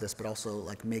bounds of this, but also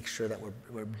like make sure that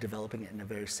we're developing it in a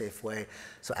very safe way.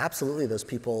 So absolutely, those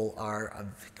people are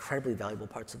incredibly valuable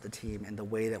parts of the team, and the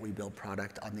way that we build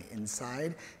product on the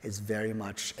inside is very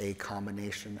much a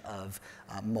combination of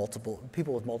multiple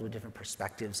people with multiple different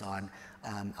perspectives on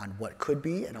what could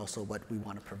be and also what we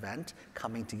want to prevent,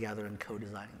 coming together and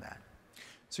co-designing that.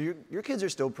 So your kids are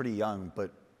still pretty young,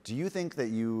 but do you think that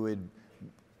you would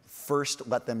first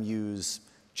let them use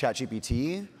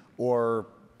ChatGPT, or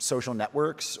social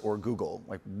networks or Google?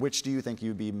 Like, which do you think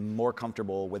you'd be more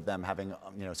comfortable with them having,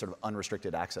 sort of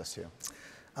unrestricted access to?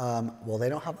 Well, they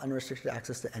don't have unrestricted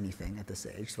access to anything at this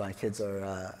age. My kids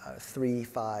are 3,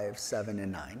 5, 7,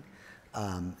 and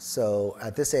 9. So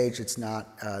at this age, it's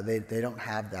not, they don't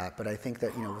have that. But I think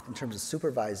that, in terms of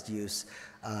supervised use,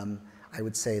 I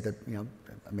would say that,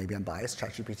 maybe I'm biased,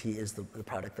 ChatGPT is the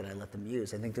product that I let them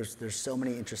use. I think there's so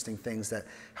many interesting things that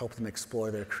help them explore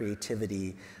their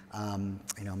creativity.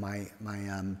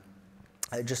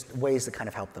 Just ways to kind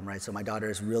of help them, right? So my daughter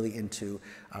is really into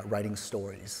writing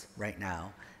stories right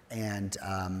now. And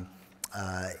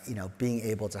being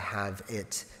able to have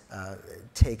it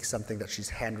take something that she's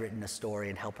handwritten a story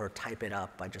and help her type it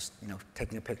up by just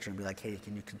taking a picture and be like, hey,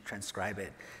 can you transcribe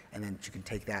it? And then she can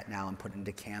take that now and put it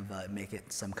into Canva and make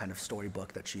it some kind of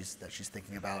storybook that she's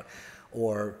thinking about,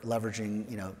 or leveraging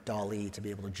DALL-E to be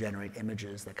able to generate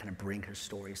images that kind of bring her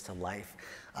stories to life.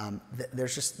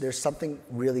 There's something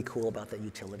really cool about the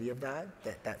utility of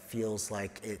that feels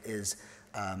like it is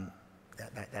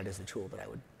that is the tool that I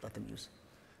would let them use.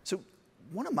 So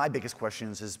one of my biggest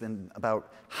questions has been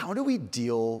about how do we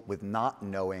deal with not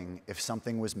knowing if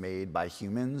something was made by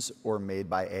humans or made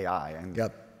by AI? And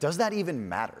does that even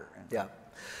matter? Yeah,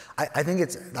 I think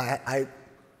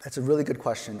that's a really good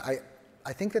question.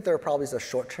 I think that there are probably a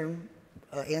short-term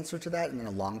answer to that and then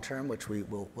a long-term, which we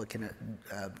can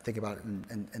think about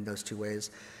in those two ways.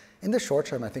 In the short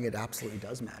term, I think it absolutely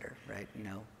does matter, right?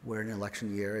 We're in an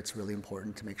election year. It's really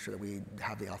important to make sure that we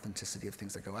have the authenticity of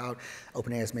things that go out.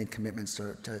 OpenAI has made commitments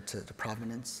to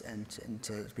provenance and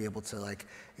to be able to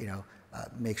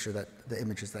make sure that the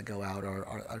images that go out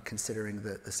are considering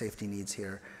the safety needs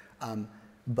here.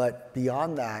 But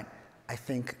beyond that, I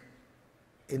think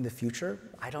in the future,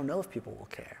 I don't know if people will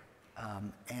care.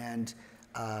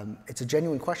 It's a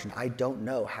genuine question. I don't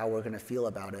know how we're going to feel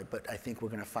about it, but I think we're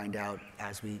going to find out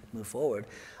as we move forward.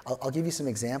 I'll give you some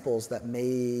examples that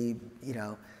may,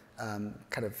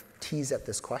 kind of tease at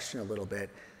this question a little bit.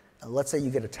 Let's say you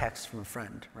get a text from a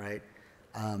friend, right?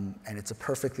 And it's a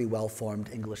perfectly well-formed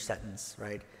English sentence,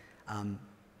 right?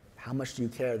 How much do you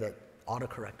care that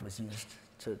autocorrect was used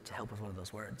to help with one of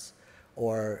those words?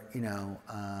 Or,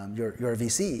 you're a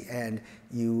VC and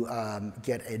you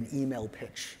get an email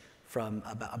pitch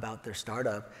about their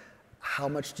startup. How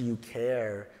much do you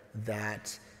care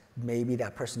that maybe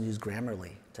that person used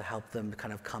Grammarly to help them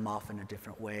kind of come off in a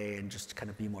different way and just kind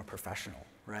of be more professional,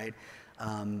 right?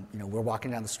 We're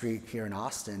walking down the street here in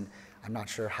Austin. I'm not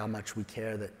sure how much we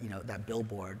care that that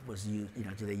billboard was used.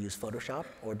 Did they use Photoshop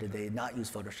or did they not use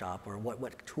Photoshop, or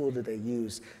what tool did they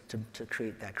use to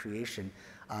create that creation?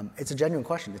 It's a genuine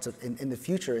question. In the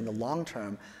future, in the long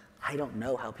term, I don't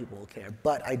know how people will care,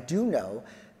 but I do know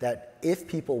that if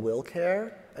people will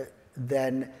care,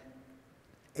 then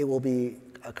it will be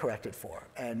corrected for.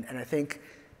 And I think,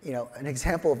 an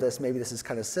example of this, maybe this is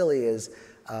kind of silly, is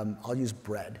I'll use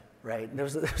bread, right? There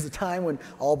was a time when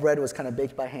all bread was kind of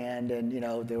baked by hand, and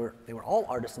they were all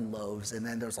artisan loaves, and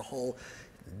then there's a whole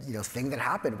thing that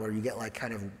happened where you get like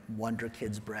kind of Wonder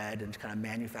Kids bread and kind of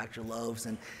manufacture loaves,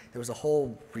 and there was a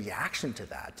whole reaction to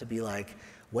that, to be like,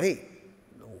 wait,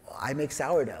 I make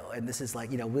sourdough, and this is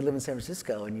like, we live in San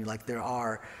Francisco, and there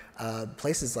are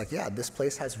places like, this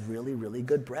place has really, really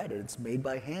good bread, and it's made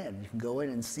by hand. You can go in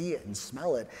and see it and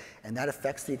smell it, and that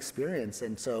affects the experience.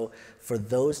 And so for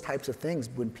those types of things,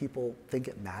 when people think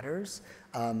it matters,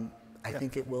 I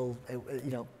think it will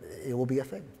be a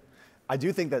thing. I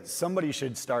do think that somebody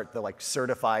should start the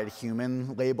certified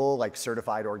human label, like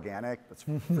certified organic. That's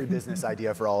a free business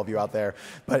idea for all of you out there.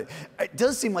 But it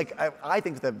does seem like, I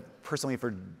think that personally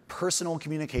for personal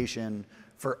communication,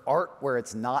 for art where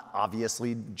it's not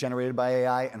obviously generated by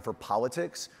AI, and for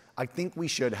politics, I think we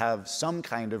should have some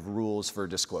kind of rules for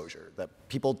disclosure, that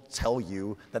people tell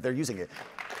you that they're using it.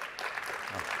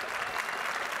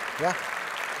 Yeah.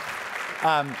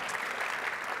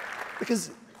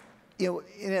 Because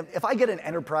if I get an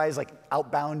enterprise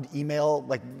outbound email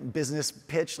business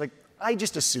pitch, I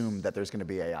just assume that there's going to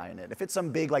be AI in it. If it's some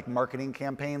big marketing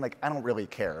campaign, I don't really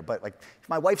care. But if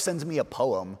my wife sends me a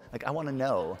poem, I want to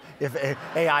know if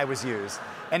AI was used.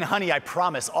 And honey, I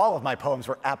promise all of my poems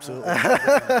were absolutely.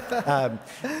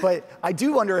 But I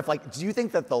do wonder if do you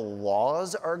think that the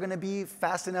laws are going to be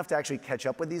fast enough to actually catch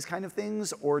up with these kind of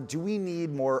things, or do we need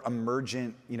more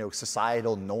emergent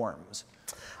societal norms?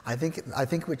 I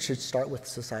think we should start with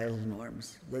societal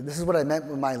norms. This is what I meant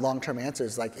with my long-term answer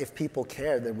is if people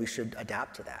care, then we should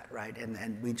adapt to that, right?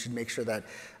 And we should make sure that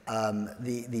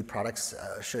the products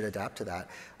should adapt to that.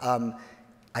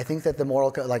 I think that the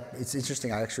moral, like, it's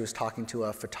interesting. I actually was talking to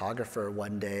a photographer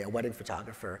one day, a wedding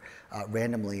photographer,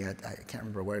 randomly at, I can't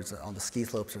remember where, it's on the ski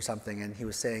slopes or something, and he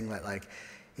was saying that, like,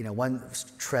 you know, one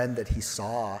trend that he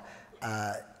saw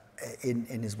in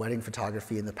his wedding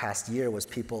photography in the past year was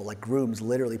people, like grooms,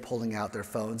 literally pulling out their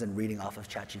phones and reading off of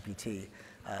ChatGPT.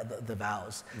 The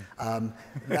vows.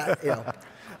 That, you know.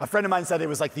 A friend of mine said it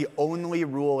was like the only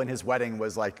rule in his wedding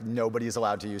was like nobody's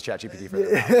allowed to use ChatGPT for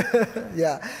their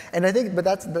Yeah, and I think, but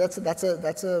that's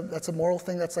a moral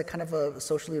thing. That's like kind of a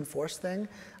socially enforced thing,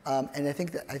 and I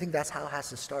think that's how it has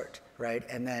to start, right?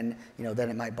 And then then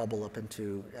it might bubble up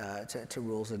into to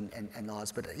rules and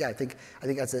laws. But yeah, I think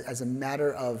as a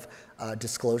matter of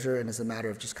disclosure and as a matter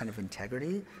of just kind of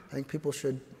integrity, I think people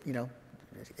should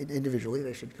individually,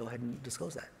 they should go ahead and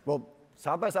disclose that. Well,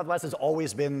 South by Southwest has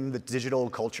always been the digital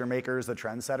culture makers, the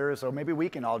trendsetters, so maybe we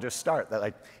can all just start that,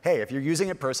 like, hey, if you're using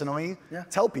it personally,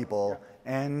 tell people,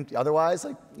 and otherwise,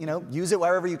 like, use it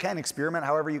wherever you can, experiment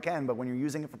however you can, but when you're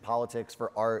using it for politics,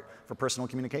 for art, for personal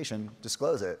communication,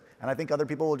 disclose it. And I think other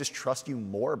people will just trust you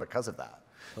more because of that.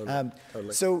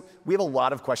 Totally. So we have a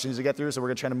lot of questions to get through, so we're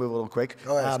gonna try to move a little quick.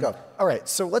 All right, let's go. All right,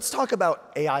 so let's talk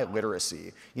about AI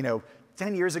literacy.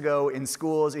 10 years ago in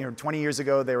schools, 20 years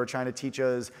ago, they were trying to teach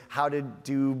us how to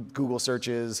do Google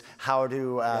searches, how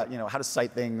to, how to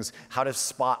cite things, how to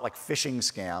spot like phishing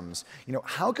scams.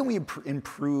 How can we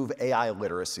improve AI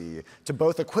literacy to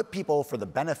both equip people for the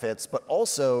benefits, but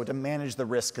also to manage the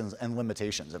risks and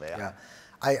limitations of AI? Yeah.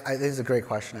 I think it's a great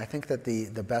question. I think that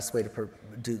the best way to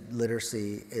do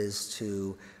literacy is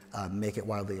to make it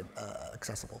widely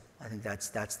accessible. I think that's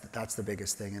the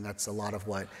biggest thing, and that's a lot of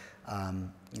what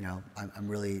I'm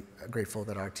really grateful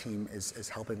that our team is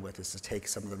helping with, is to take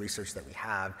some of the research that we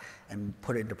have and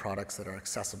put it into products that are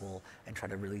accessible and try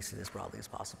to release it as broadly as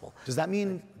possible. Does that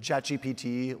mean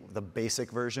ChatGPT, the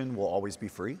basic version, will always be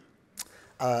free?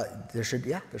 There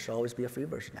should always be a free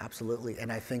version, absolutely.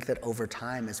 And I think that over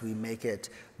time, as we make it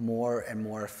more and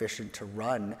more efficient to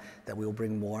run, that we will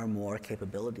bring more and more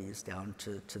capabilities down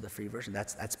to the free version.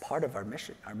 That's part of our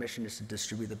mission. Our mission is to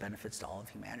distribute the benefits to all of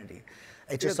humanity.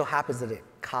 It just so happens that it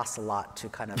costs a lot to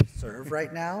kind of serve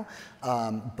right now,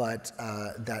 but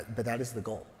that is the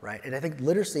goal, right? And I think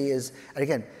literacy is, and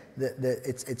again,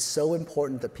 it's so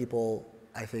important that people,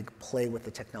 I think, play with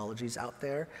the technologies out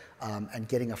there, and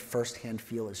getting a first-hand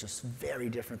feel is just very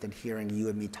different than hearing you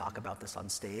and me talk about this on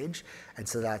stage. And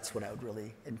so that's what I would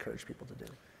really encourage people to do.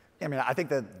 I mean, I think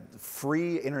that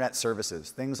free internet services,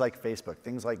 things like Facebook,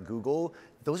 things like Google,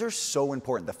 those are so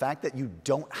important. The fact that you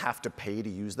don't have to pay to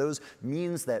use those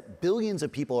means that billions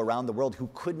of people around the world who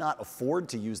could not afford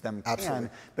to use them can,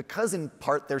 because in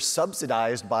part they're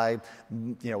subsidized by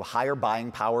higher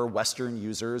buying power Western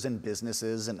users and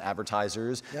businesses and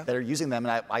advertisers that are using them.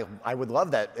 And I would love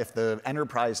that if the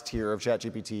enterprise tier of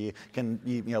ChatGPT can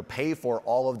pay for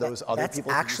all of those other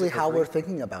people. That's actually how we're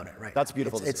thinking about it right now. That's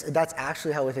beautiful. That's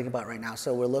actually how we're thinking about it right now.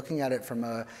 So we're looking at it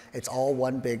from it's all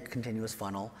one big continuous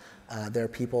funnel. There are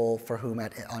people for whom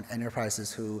on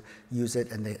enterprises who use it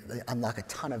and they unlock a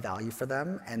ton of value for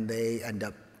them, and they end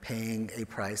up paying a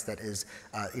price that is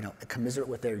commiserate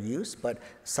with their use, but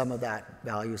some of that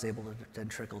value is able to then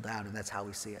trickle down, and that's how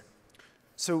we see it.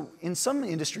 So in some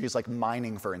industries like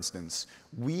mining, for instance,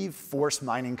 we've forced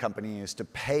mining companies to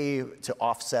pay to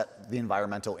offset the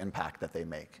environmental impact that they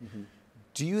make. Mm-hmm.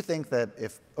 Do you think that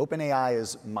if OpenAI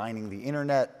is mining the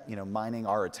internet, mining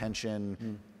our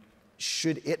attention,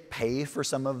 should it pay for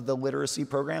some of the literacy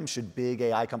programs? Should big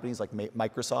AI companies like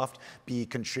Microsoft be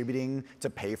contributing to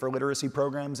pay for literacy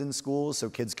programs in schools so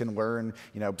kids can learn,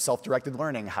 self-directed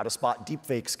learning, how to spot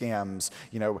deepfake scams,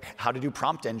 how to do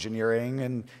prompt engineering,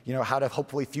 and how to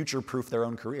hopefully future-proof their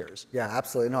own careers? Yeah,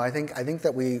 absolutely. No, I think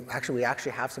that we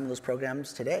actually have some of those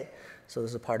programs today. So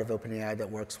there's a part of OpenAI that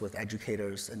works with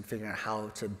educators and figuring out how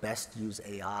to best use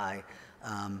AI.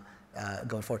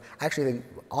 Going forward. I actually think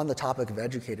on the topic of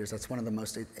educators, that's one of the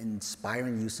most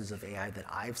inspiring uses of AI that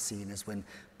I've seen, is when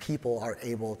people are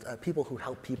able, people who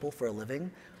help people for a living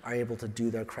are able to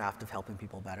do their craft of helping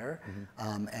people better.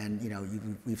 Mm-hmm.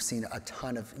 And we've seen a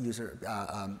ton of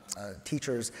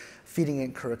teachers feeding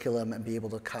in curriculum and be able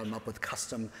to come up with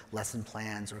custom lesson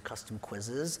plans or custom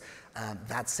quizzes.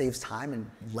 That saves time and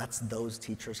lets those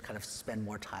teachers kind of spend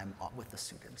more time with the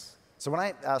students. So when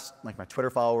I asked like my Twitter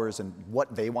followers and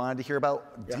what they wanted to hear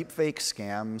about, deepfake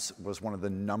scams was one of the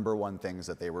 #1 things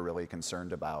that they were really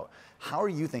concerned about. How are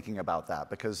you thinking about that?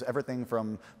 Because everything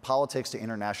from politics to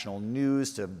international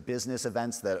news to business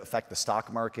events that affect the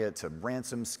stock market to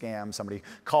ransom scams, somebody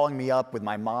calling me up with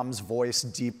my mom's voice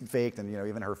deepfaked and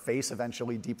even her face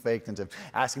eventually deepfaked into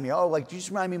asking me, oh, like, do you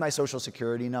just remind me my social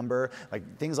security number? Like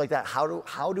things like that.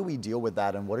 How do we deal with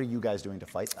that, and what are you guys doing to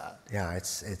fight that? Yeah,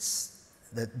 it's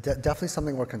definitely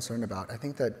something we're concerned about. I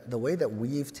think that the way that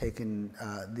we've taken,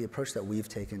 the approach that we've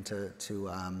taken to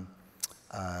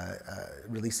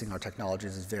releasing our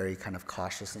technologies is very kind of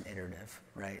cautious and iterative,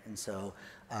 right? And so,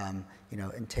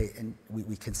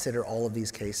 we consider all of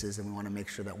these cases, and we want to make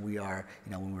sure that we are,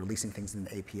 when we're releasing things in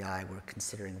the API, we're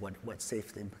considering what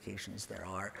safety implications there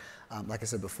are. Like I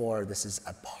said before, this is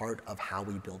a part of how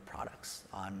we build products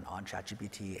on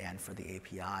ChatGPT and for the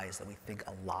APIs, that we think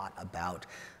a lot about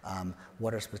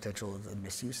what are potential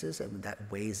misuses, and that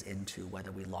weighs into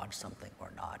whether we launch something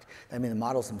or not. I mean, the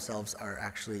models themselves are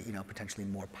actually, potentially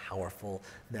more powerful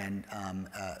than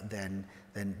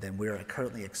we're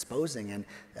currently exposing, and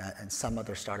some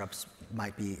other startups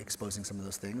might be exposing some of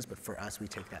those things, but for us, we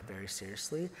take that very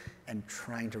seriously and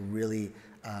trying to really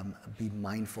be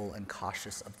mindful and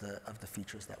cautious of the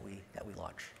features that we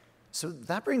launch. So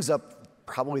that brings up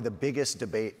probably the biggest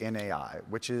debate in AI,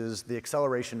 which is the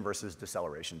acceleration versus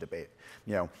deceleration debate.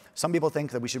 Some people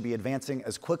think that we should be advancing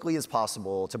as quickly as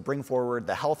possible to bring forward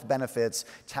the health benefits,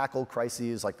 tackle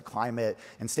crises like the climate,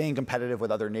 and staying competitive with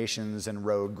other nations and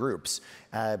rogue groups.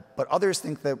 But others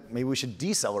think that maybe we should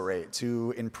decelerate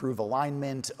to improve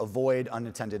alignment, avoid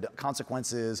unintended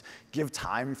consequences, give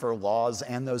time for laws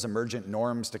and those emergent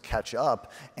norms to catch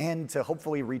up, and to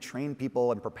hopefully retrain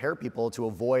people and prepare people to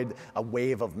avoid a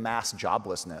wave of mass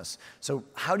joblessness. So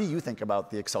how do you think about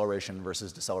the acceleration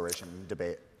versus deceleration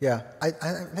debate? Yeah, I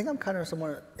think I'm kind of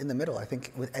somewhere in the middle. I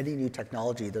think with any new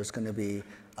technology, there's going to be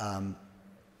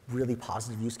really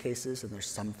positive use cases, and there's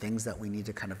some things that we need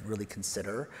to kind of really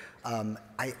consider.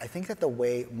 I think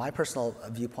that my personal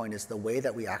viewpoint is the way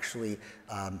that we actually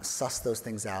suss those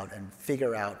things out and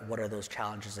figure out what are those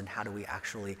challenges and how do we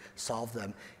actually solve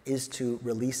them is to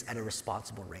release at a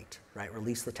responsible rate, right?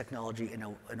 Release the technology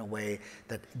in a way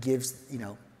that gives,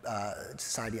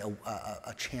 society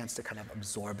a chance to kind of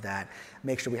absorb that,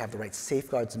 make sure we have the right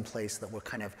safeguards in place, that we're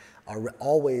kind of are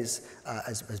always,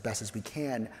 as best as we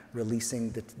can, releasing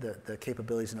the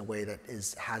capabilities in a way that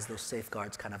has those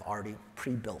safeguards kind of already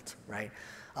pre-built, right?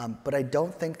 But I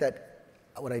don't think that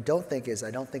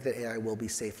AI will be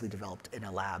safely developed in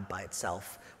a lab by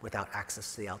itself without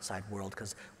access to the outside world,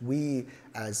 because we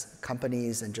as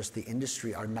companies and just the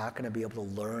industry are not going to be able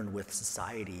to learn with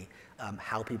society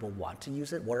how people want to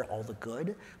use it, what are all the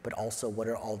good, but also what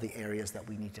are all the areas that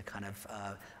we need to kind of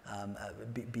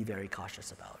be very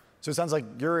cautious about. So it sounds like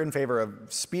you're in favor of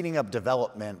speeding up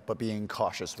development, but being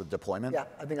cautious with deployment? Yeah,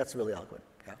 I think that's really eloquent.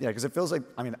 Yeah, because it feels like,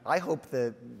 I hope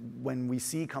that when we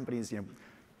see companies,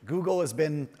 Google has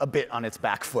been a bit on its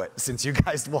back foot since you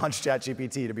guys launched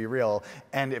ChatGPT, to be real,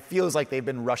 and it feels like they've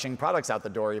been rushing products out the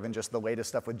door, even just the latest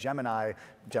stuff with Gemini.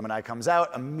 Gemini comes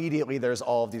out, immediately there's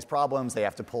all of these problems, they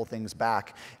have to pull things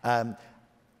back.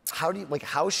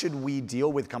 How should we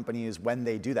deal with companies when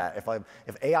they do that?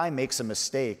 If AI makes a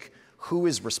mistake, who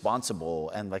is responsible,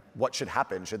 and what should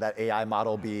happen? Should that AI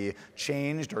model be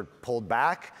changed or pulled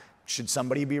back? Should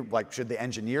somebody be, should the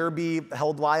engineer be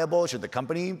held liable? Should the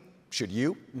company? Should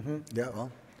you? Mm-hmm. Yeah, well,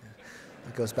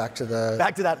 it goes back to the...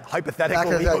 Back to that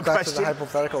hypothetical legal question. Back to the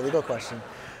hypothetical legal question.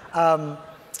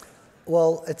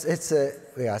 Well, it's a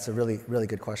really, really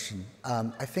good question.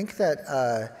 I think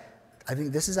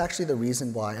this is actually the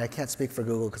reason why, I can't speak for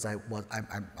Google because I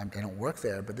don't work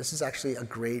there, but this is actually a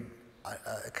great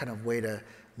kind of way to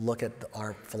look at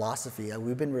our philosophy.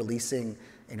 We've been releasing,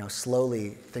 slowly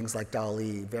things like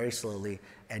DALL-E, very slowly,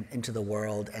 and into the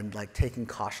world, and taking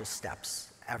cautious steps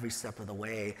every step of the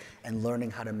way, and learning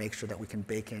how to make sure that we can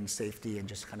bake in safety and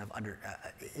just kind of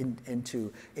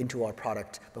into our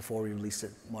product before we release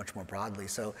it much more broadly.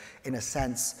 So in a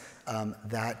sense,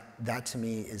 that to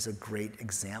me is a great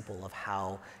example of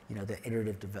how the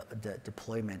iterative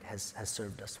deployment has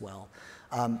served us well.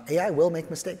 AI will make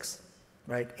mistakes.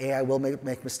 Right? AI will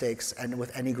make mistakes, and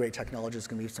with any great technology, there's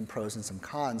going to be some pros and some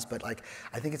cons, but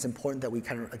I think it's important that we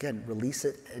kind of, again, release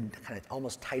it and kind of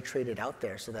almost titrate it out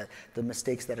there so that the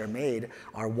mistakes that are made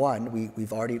are, one,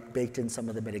 we've already baked in some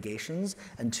of the mitigations,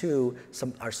 and two,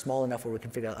 some are small enough where we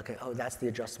can figure out, okay, oh, that's the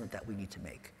adjustment that we need to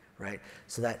make, right?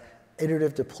 So that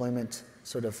iterative deployment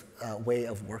sort of way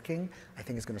of working, I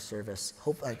think is going to serve us.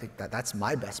 I think that's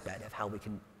my best bet of how we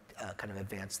can kind of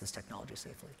advance this technology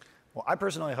safely. Well, I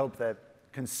personally hope that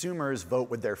consumers vote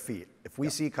with their feet. If we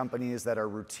see companies that are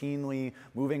routinely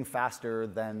moving faster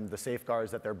than the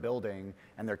safeguards that they're building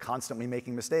and they're constantly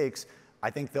making mistakes, I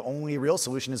think the only real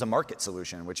solution is a market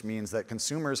solution, which means that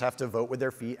consumers have to vote with their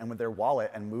feet and with their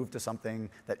wallet and move to something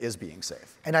that is being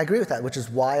safe. And I agree with that, which is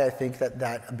why I think that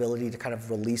that ability to kind of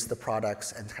release the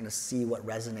products and kind of see what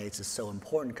resonates is so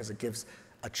important, because it gives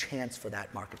a chance for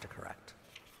that market to correct.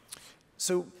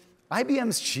 So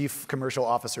IBM's chief commercial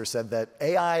officer said that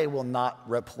AI will not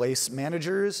replace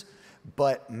managers,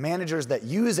 but managers that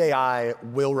use AI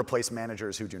will replace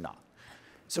managers who do not.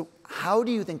 So how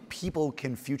do you think people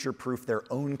can future-proof their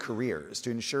own careers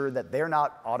to ensure that they're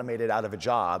not automated out of a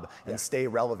job and stay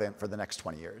relevant for the next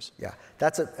 20 years? Yeah,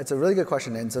 it's a really good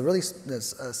question, and it's a really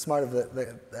smart of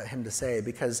him to say,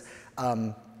 because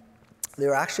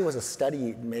there actually was a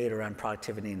study made around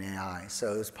productivity in AI.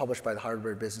 So it was published by the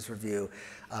Harvard Business Review.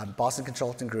 Boston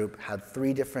Consulting Group had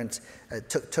three different,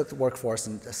 took the workforce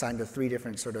and assigned to three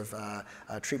different sort of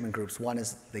treatment groups. One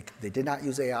is they did not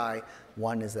use AI.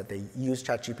 One is that they used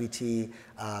ChatGPT.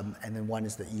 And then one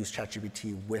is that used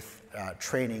ChatGPT with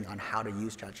training on how to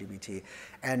use ChatGPT.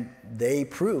 And they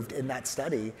proved in that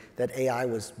study that AI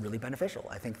was really beneficial.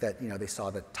 I think that they saw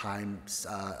that time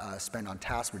spent on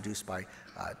tasks reduced by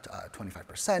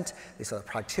 25%. They saw that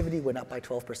productivity went up by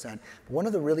 12%. But one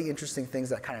of the really interesting things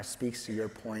that kind of speaks to your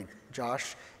point,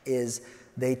 Josh, is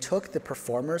they took the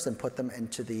performers and put them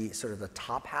into the sort of the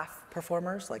top half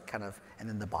performers, and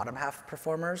then the bottom half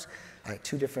performers,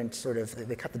 two different sort of,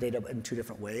 they cut the data in two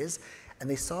different ways. And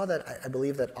they saw that, I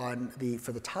believe that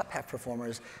for the top half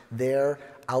performers, their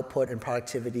output and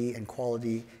productivity and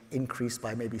quality increased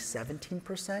by maybe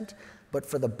 17%. But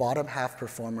for the bottom half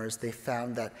performers, they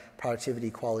found that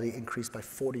productivity quality increased by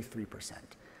 43%.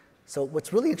 So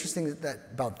what's really interesting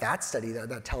about that study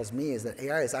that tells me is that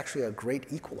AI is actually a great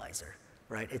equalizer,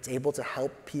 right? It's able to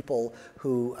help people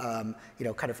who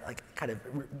kind of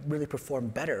really perform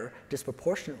better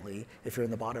disproportionately if you're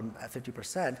in the bottom at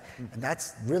 50%, and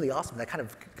that's really awesome. That kind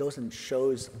of goes and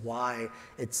shows why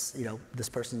it's this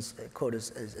person's quote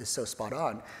is so spot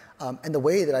on. And the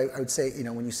way that I would say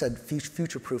when you said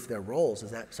future-proof their roles,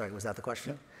 was that the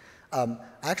question? I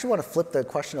actually want to flip the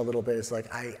question a little bit. It's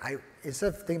like I instead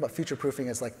of thinking about future-proofing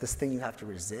as like this thing you have to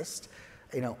resist,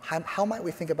 how might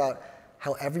we think about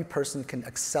how every person can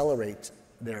accelerate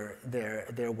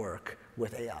their work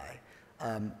with AI?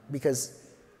 Because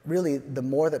really, the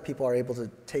more that people are able to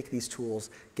take these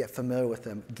tools, get familiar with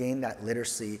them, gain that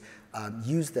literacy,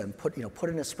 use them, put in a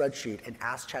spreadsheet and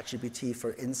ask ChatGPT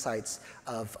for insights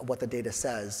of what the data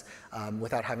says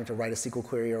without having to write a SQL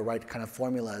query or write kind of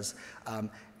formulas.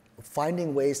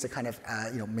 Finding ways to kind of,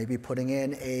 maybe putting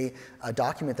in a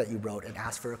document that you wrote and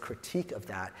ask for a critique of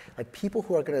that. Like people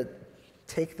who are going to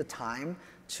take the time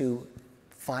to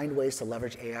find ways to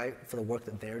leverage AI for the work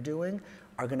that they're doing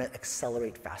are going to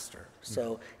accelerate faster.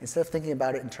 So instead of thinking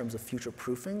about it in terms of future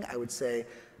proofing, I would say,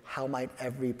 how might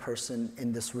every person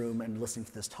in this room and listening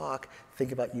to this talk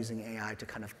think about using AI to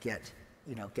kind of get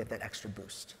that extra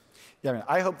boost? Yeah, I mean,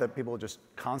 I hope that people just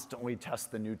constantly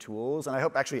test the new tools, and I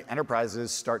hope actually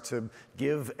enterprises start to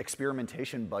give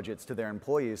experimentation budgets to their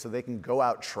employees so they can go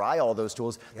out, try all those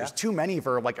tools. Yeah. There's too many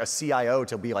for like a CIO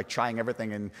to be like trying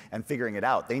everything and figuring it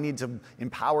out. They need to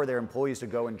empower their employees to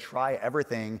go and try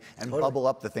everything and bubble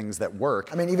up the things that work.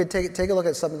 I mean, even take a look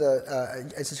at some of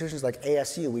the institutions like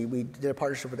ASU. We did a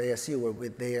partnership with ASU where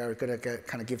they are going to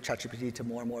kind of give ChatGPT to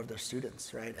more and more of their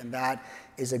students, right? And that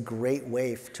is a great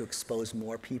way to expose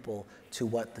more people to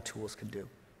what the tools can do.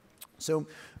 So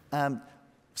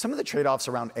some of the trade-offs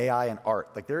around AI and art,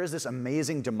 like there is this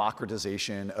amazing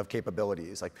democratization of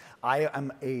capabilities. Like I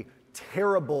am a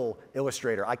terrible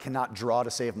illustrator. I cannot draw to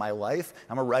save my life.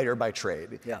 I'm a writer by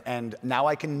trade. Yeah. And now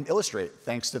I can illustrate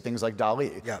thanks to things like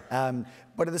DALL-E. Yeah.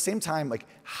 But at the same time, like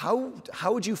how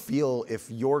would you feel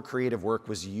if your creative work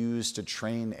was used to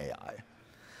train AI?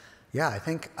 Yeah, I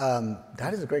think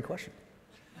that is a great question.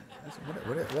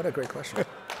 What a great question.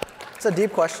 It's a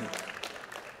deep question.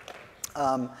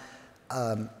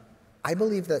 I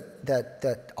believe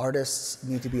that artists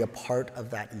need to be a part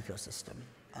of that ecosystem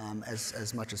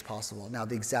as much as possible. Now,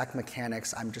 the exact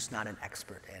mechanics, I'm just not an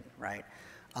expert in, right?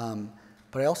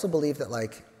 But I also believe that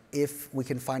like if we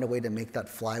can find a way to make that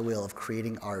flywheel of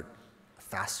creating art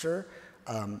faster,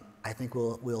 I think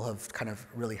we'll have kind of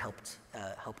really helped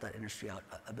that industry out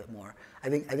a bit more. I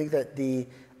think that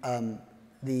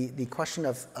the question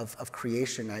of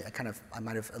creation, I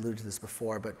might have alluded to this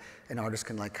before, but an artist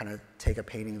can like kind of take a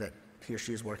painting that he or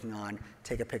she is working on,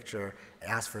 take a picture,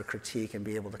 ask for a critique, and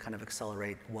be able to kind of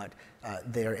accelerate what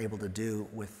they're able to do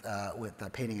with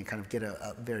painting and kind of get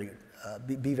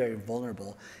be very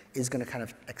vulnerable, is going to kind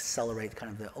of accelerate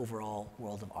kind of the overall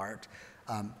world of art.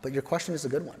 But your question is a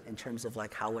good one in terms of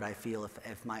like, how would I feel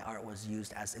if my art was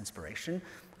used as inspiration?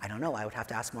 I don't know. I would have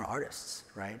to ask more artists,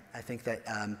 right? I think that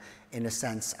in a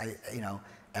sense,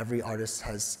 every artist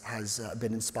has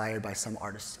been inspired by some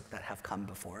artists that have come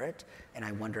before it, and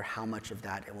I wonder how much of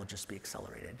that it will just be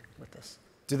accelerated with this.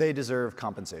 Do they deserve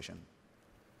compensation?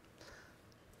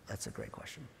 That's a great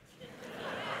question.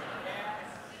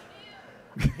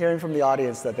 I'm hearing from the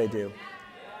audience that they do.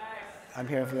 I'm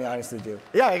hearing from the audience they do.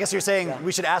 Yeah, I guess you're saying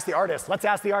we should ask the artist. Let's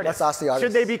ask the artist. Let's ask the artist.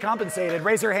 Should they be compensated?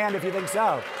 Raise your hand if you think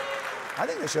so. I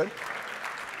think they should.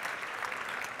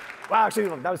 Wow, actually,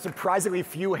 that was surprisingly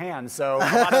few hands. So a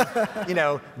lot of,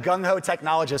 gung-ho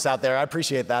technologists out there. I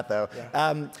appreciate that, though.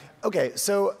 Yeah. Okay,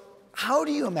 so how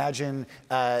do you imagine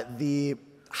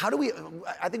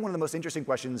I think one of the most interesting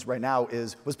questions right now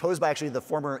was posed by actually the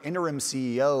former interim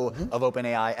CEO of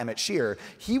OpenAI, Emmett Shear.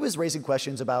 He was raising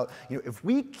questions about, if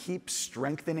we keep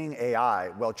strengthening AI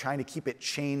while trying to keep it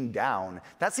chained down,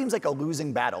 that seems like a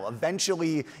losing battle.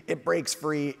 Eventually, it breaks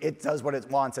free, it does what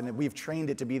it wants, and we've trained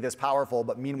it to be this powerful,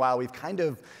 but meanwhile, we've kind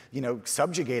of,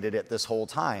 subjugated it this whole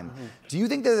time. Do you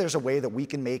think that there's a way that we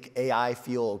can make AI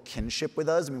feel kinship with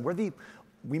us? I mean,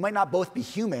 we might not both be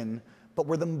human, but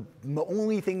we're the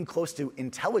only thing close to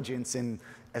intelligence in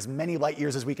as many light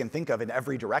years as we can think of in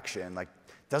every direction. Like,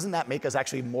 doesn't that make us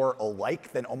actually more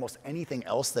alike than almost anything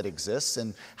else that exists?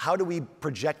 And how do we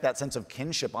project that sense of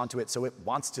kinship onto it so it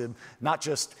wants to not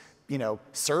just,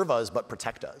 serve us, but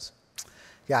protect us?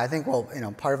 Yeah, I think,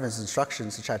 part of his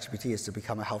instructions to ChatGPT is to be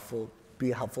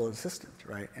a helpful assistant,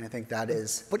 right? And I think that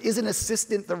is... But is an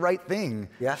assistant the right thing?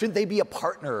 Yeah. Shouldn't they be a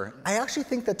partner? I actually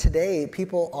think that today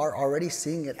people are already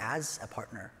seeing it as a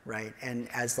partner, right? And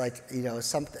as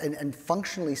something, and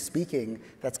functionally speaking,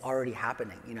 that's already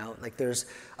happening. Like there's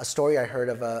a story I heard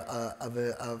of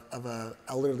a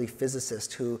elderly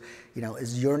physicist who,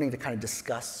 is yearning to kind of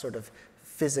discuss sort of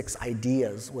physics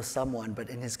ideas with someone, but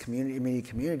in his immediate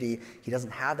community, he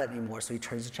doesn't have that anymore, so he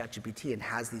turns to ChatGPT and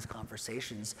has these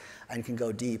conversations and can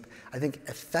go deep. I think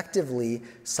effectively,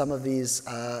 some of these,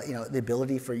 the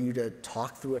ability for you to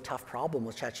talk through a tough problem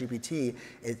with ChatGPT,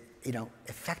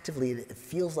 effectively it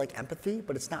feels like empathy,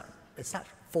 but it's not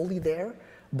fully there,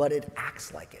 but it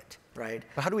acts like it. Right.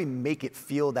 But how do we make it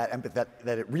feel that empathy,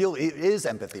 that it really is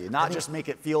empathy, not just make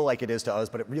it feel like it is to us,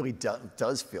 but it really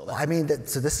does feel that? I mean,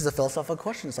 so this is a philosophical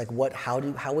question. It's like,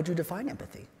 how would you define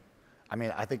empathy? I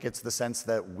mean, I think it's the sense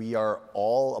that we are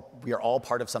all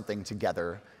part of something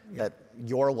together. Yeah. That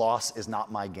your loss is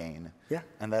not my gain. Yeah.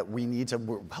 And that we need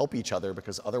to help each other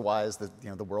because otherwise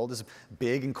the world is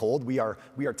big and cold. We are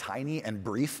tiny and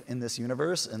brief in this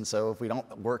universe, and so if we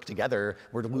don't work together,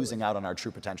 we're losing out on our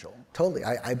true potential. Totally,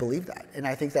 I believe that, and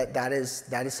I think that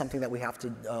is something that we have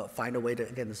to find a way to,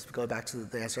 again, this go back to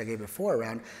the answer I gave before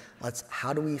around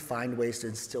how do we find ways to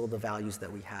instill the values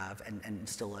that we have and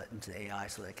instill it into AI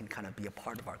so that it can kind of be a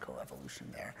part of our co-evolution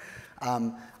there.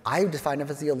 I define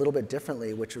empathy a little bit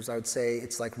differently, which was, I would say,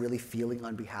 it's like really feeling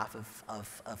on behalf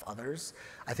of others.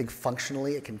 I think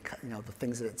functionally it can, the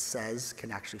things that it says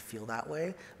can actually feel that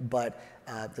way, but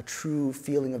the true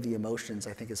feeling of the emotions,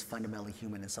 I think, is fundamentally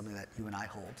human and something that you and I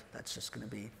hold that's just going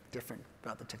to be different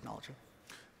about the technology.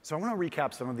 So I want to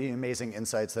recap some of the amazing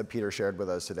insights that Peter shared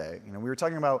with us today. We were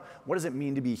talking about what does it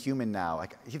mean to be human now?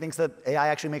 Like, he thinks that AI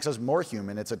actually makes us more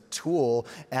human. It's a tool,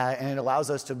 and it allows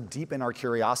us to deepen our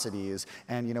curiosities.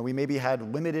 And we maybe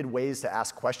had limited ways to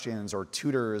ask questions or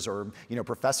tutors or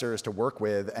professors to work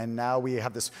with, and now we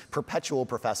have this perpetual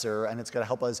professor, and it's going to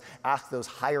help us ask those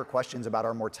higher questions about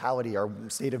our mortality, our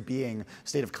state of being,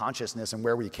 state of consciousness, and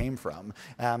where we came from.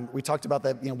 We talked about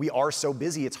that. We are so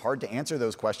busy; it's hard to answer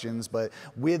those questions, but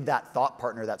with that thought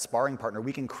partner, that sparring partner,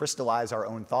 we can crystallize our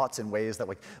own thoughts in ways that,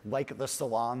 like the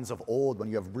salons of old, when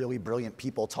you have really brilliant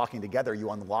people talking together, you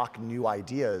unlock new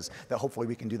ideas. That hopefully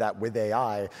we can do that with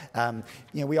AI.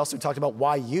 We also talked about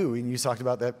why you, and you talked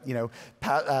about that.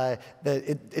 That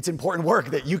it's important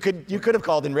work that you could have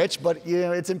called in Rich, but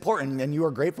it's important, and you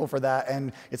are grateful for that,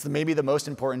 and it's maybe the most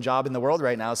important job in the world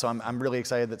right now. So I'm really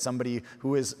excited that somebody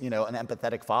who is an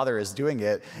empathetic father is doing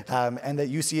it, and that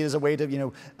you see it as a way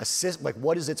to assist. Like,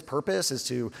 what is its purpose? Is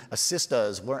to assist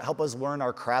us, help us learn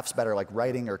our crafts better, like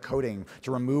writing or coding,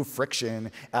 to remove friction,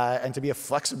 and to be a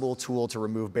flexible tool to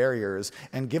remove barriers,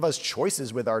 and give us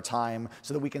choices with our time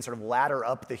so that we can sort of ladder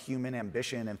up the human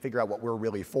ambition and figure out what we're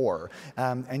really for.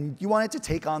 And you want it to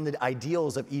take on the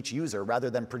ideals of each user rather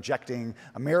than projecting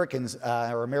Americans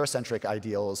or Americentric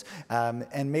ideals,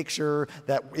 and make sure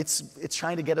that it's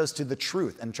trying to get us to the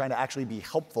truth and trying to actually be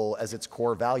helpful as its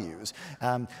core values.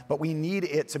 But we need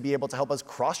it to be able to help us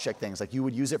cross-check things, like you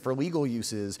would use it for legal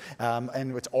uses,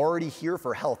 and it's already here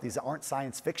for health. These aren't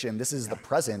science fiction. This is the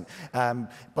present.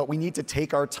 But we need to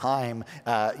take our time,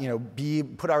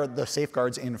 put the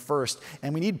safeguards in first,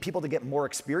 and we need people to get more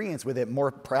experience with it,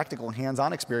 more practical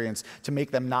hands-on experience to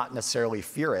make them not necessarily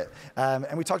fear it.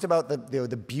 And we talked about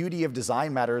the beauty of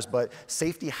design matters, but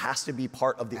safety has to be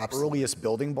part of the earliest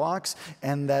building blocks,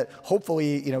 and that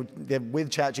hopefully, that with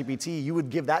ChatGPT, you would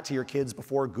give that to your kids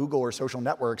before Google or social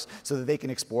networks so that they can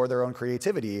explore their own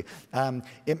creativity.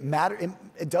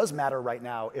 It does matter right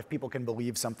now if people can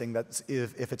believe something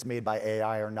if it's made by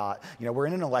AI or not. We're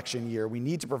in an election year. We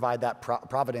need to provide that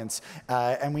providence,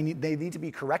 and they need to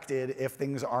be corrected if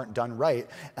things aren't done right.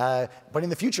 But in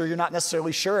the future, you're not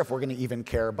necessarily sure if we're going to even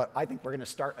care, but I think we're going to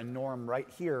start a norm right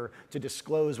here to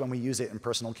disclose when we use it in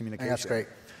personal communication. That's great.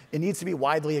 It needs to be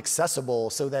widely accessible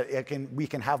so that we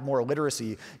can have more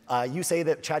literacy. You say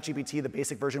that ChatGPT, the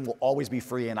basic version, will always be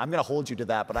free, and I'm going to hold you to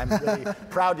that, but I'm really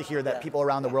proud to hear that people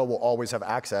around the world will always have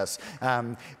access.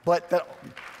 I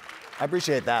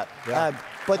appreciate that. Yeah,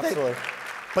 absolutely.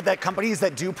 But that companies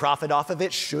that do profit off of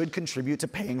it should contribute to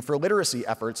paying for literacy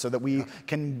efforts so that we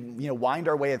can wind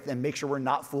our way and make sure we're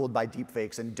not fooled by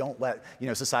deepfakes and don't let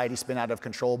society spin out of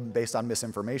control based on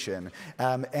misinformation.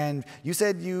 And you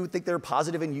said you think there are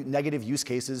positive and negative use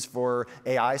cases for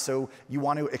AI, so you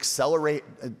want to accelerate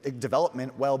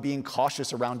development while being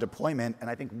cautious around deployment. And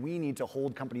I think we need to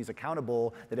hold companies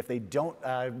accountable that if they don't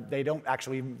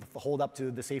actually hold up to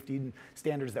the safety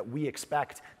standards that we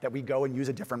expect, that we go and use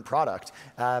a different product.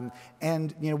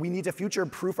 And we need to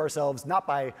future-proof ourselves not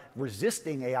by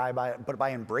resisting AI, but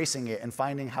by embracing it and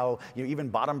finding how even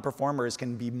bottom performers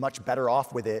can be much better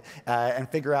off with it, and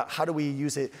figure out how do we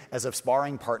use it as a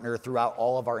sparring partner throughout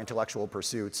all of our intellectual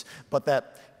pursuits. But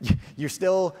that you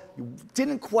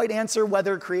didn't quite answer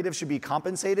whether creatives should be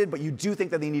compensated, but you do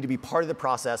think that they need to be part of the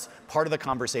process, part of the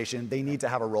conversation. They need to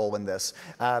have a role in this.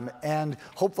 And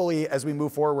hopefully, as we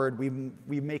move forward,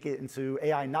 we make it into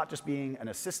AI not just being an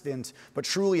assistant, but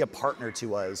truly a partner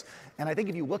to us. And I think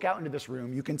if you look out into this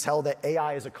room, you can tell that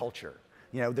AI is a culture.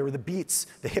 There were the Beats,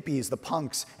 the hippies, the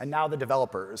punks, and now the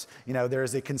developers. There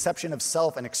is a conception of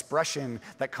self and expression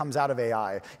that comes out of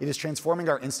AI. It is transforming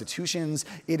our institutions.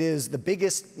 It is the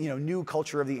biggest, new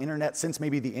culture of the internet since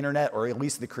maybe the internet, or at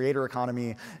least the creator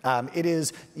economy. It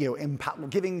is,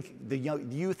 giving the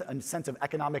youth a sense of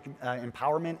economic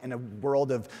empowerment in a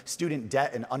world of student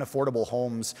debt and unaffordable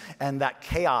homes. And that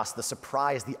chaos, the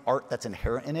surprise, the art that's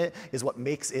inherent in it is what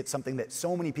makes it something that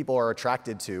so many people are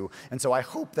attracted to. And so I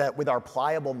hope that with our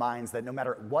pliable minds, that no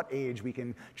matter what age, we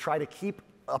can try to keep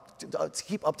up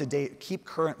to date, keep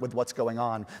current with what's going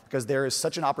on, because there is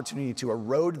such an opportunity to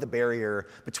erode the barrier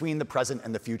between the present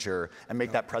and the future and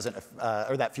make that present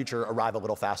or that future arrive a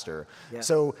little faster. Yeah.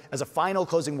 So as a final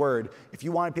closing word, if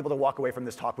you wanted people to walk away from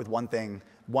this talk with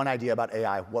one idea about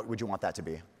AI, what would you want that to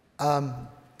be? That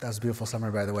was a beautiful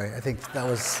summary, by the way. I think that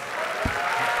was,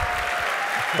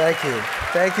 thank you.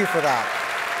 Thank you for that.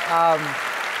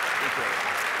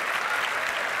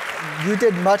 You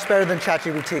did much better than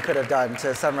ChatGPT could have done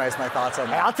to summarize my thoughts on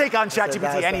that. I'll take on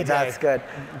ChatGPT any day. That's good.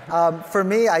 For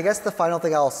me, I guess the final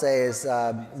thing I'll say is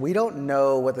we don't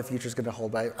know what the future is going to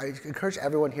hold, but I encourage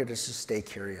everyone here to just stay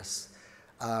curious.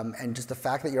 And just the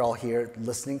fact that you're all here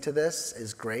listening to this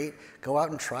is great. Go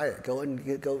out and try it.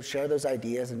 Go share those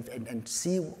ideas and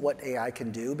see what AI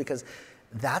can do, because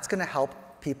that's going to help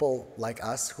people like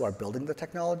us who are building the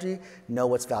technology know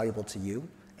what's valuable to you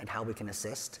and how we can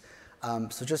assist.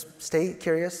 So just stay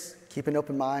curious, keep an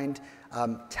open mind,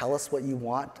 tell us what you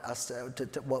want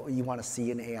what you want to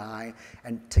see in AI,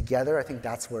 and together I think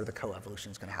that's where the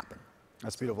co-evolution is going to happen.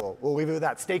 That's beautiful. We'll leave it with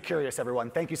that. Stay curious,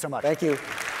 everyone. Thank you so much. Thank you.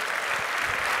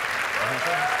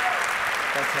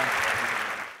 Thanks, man.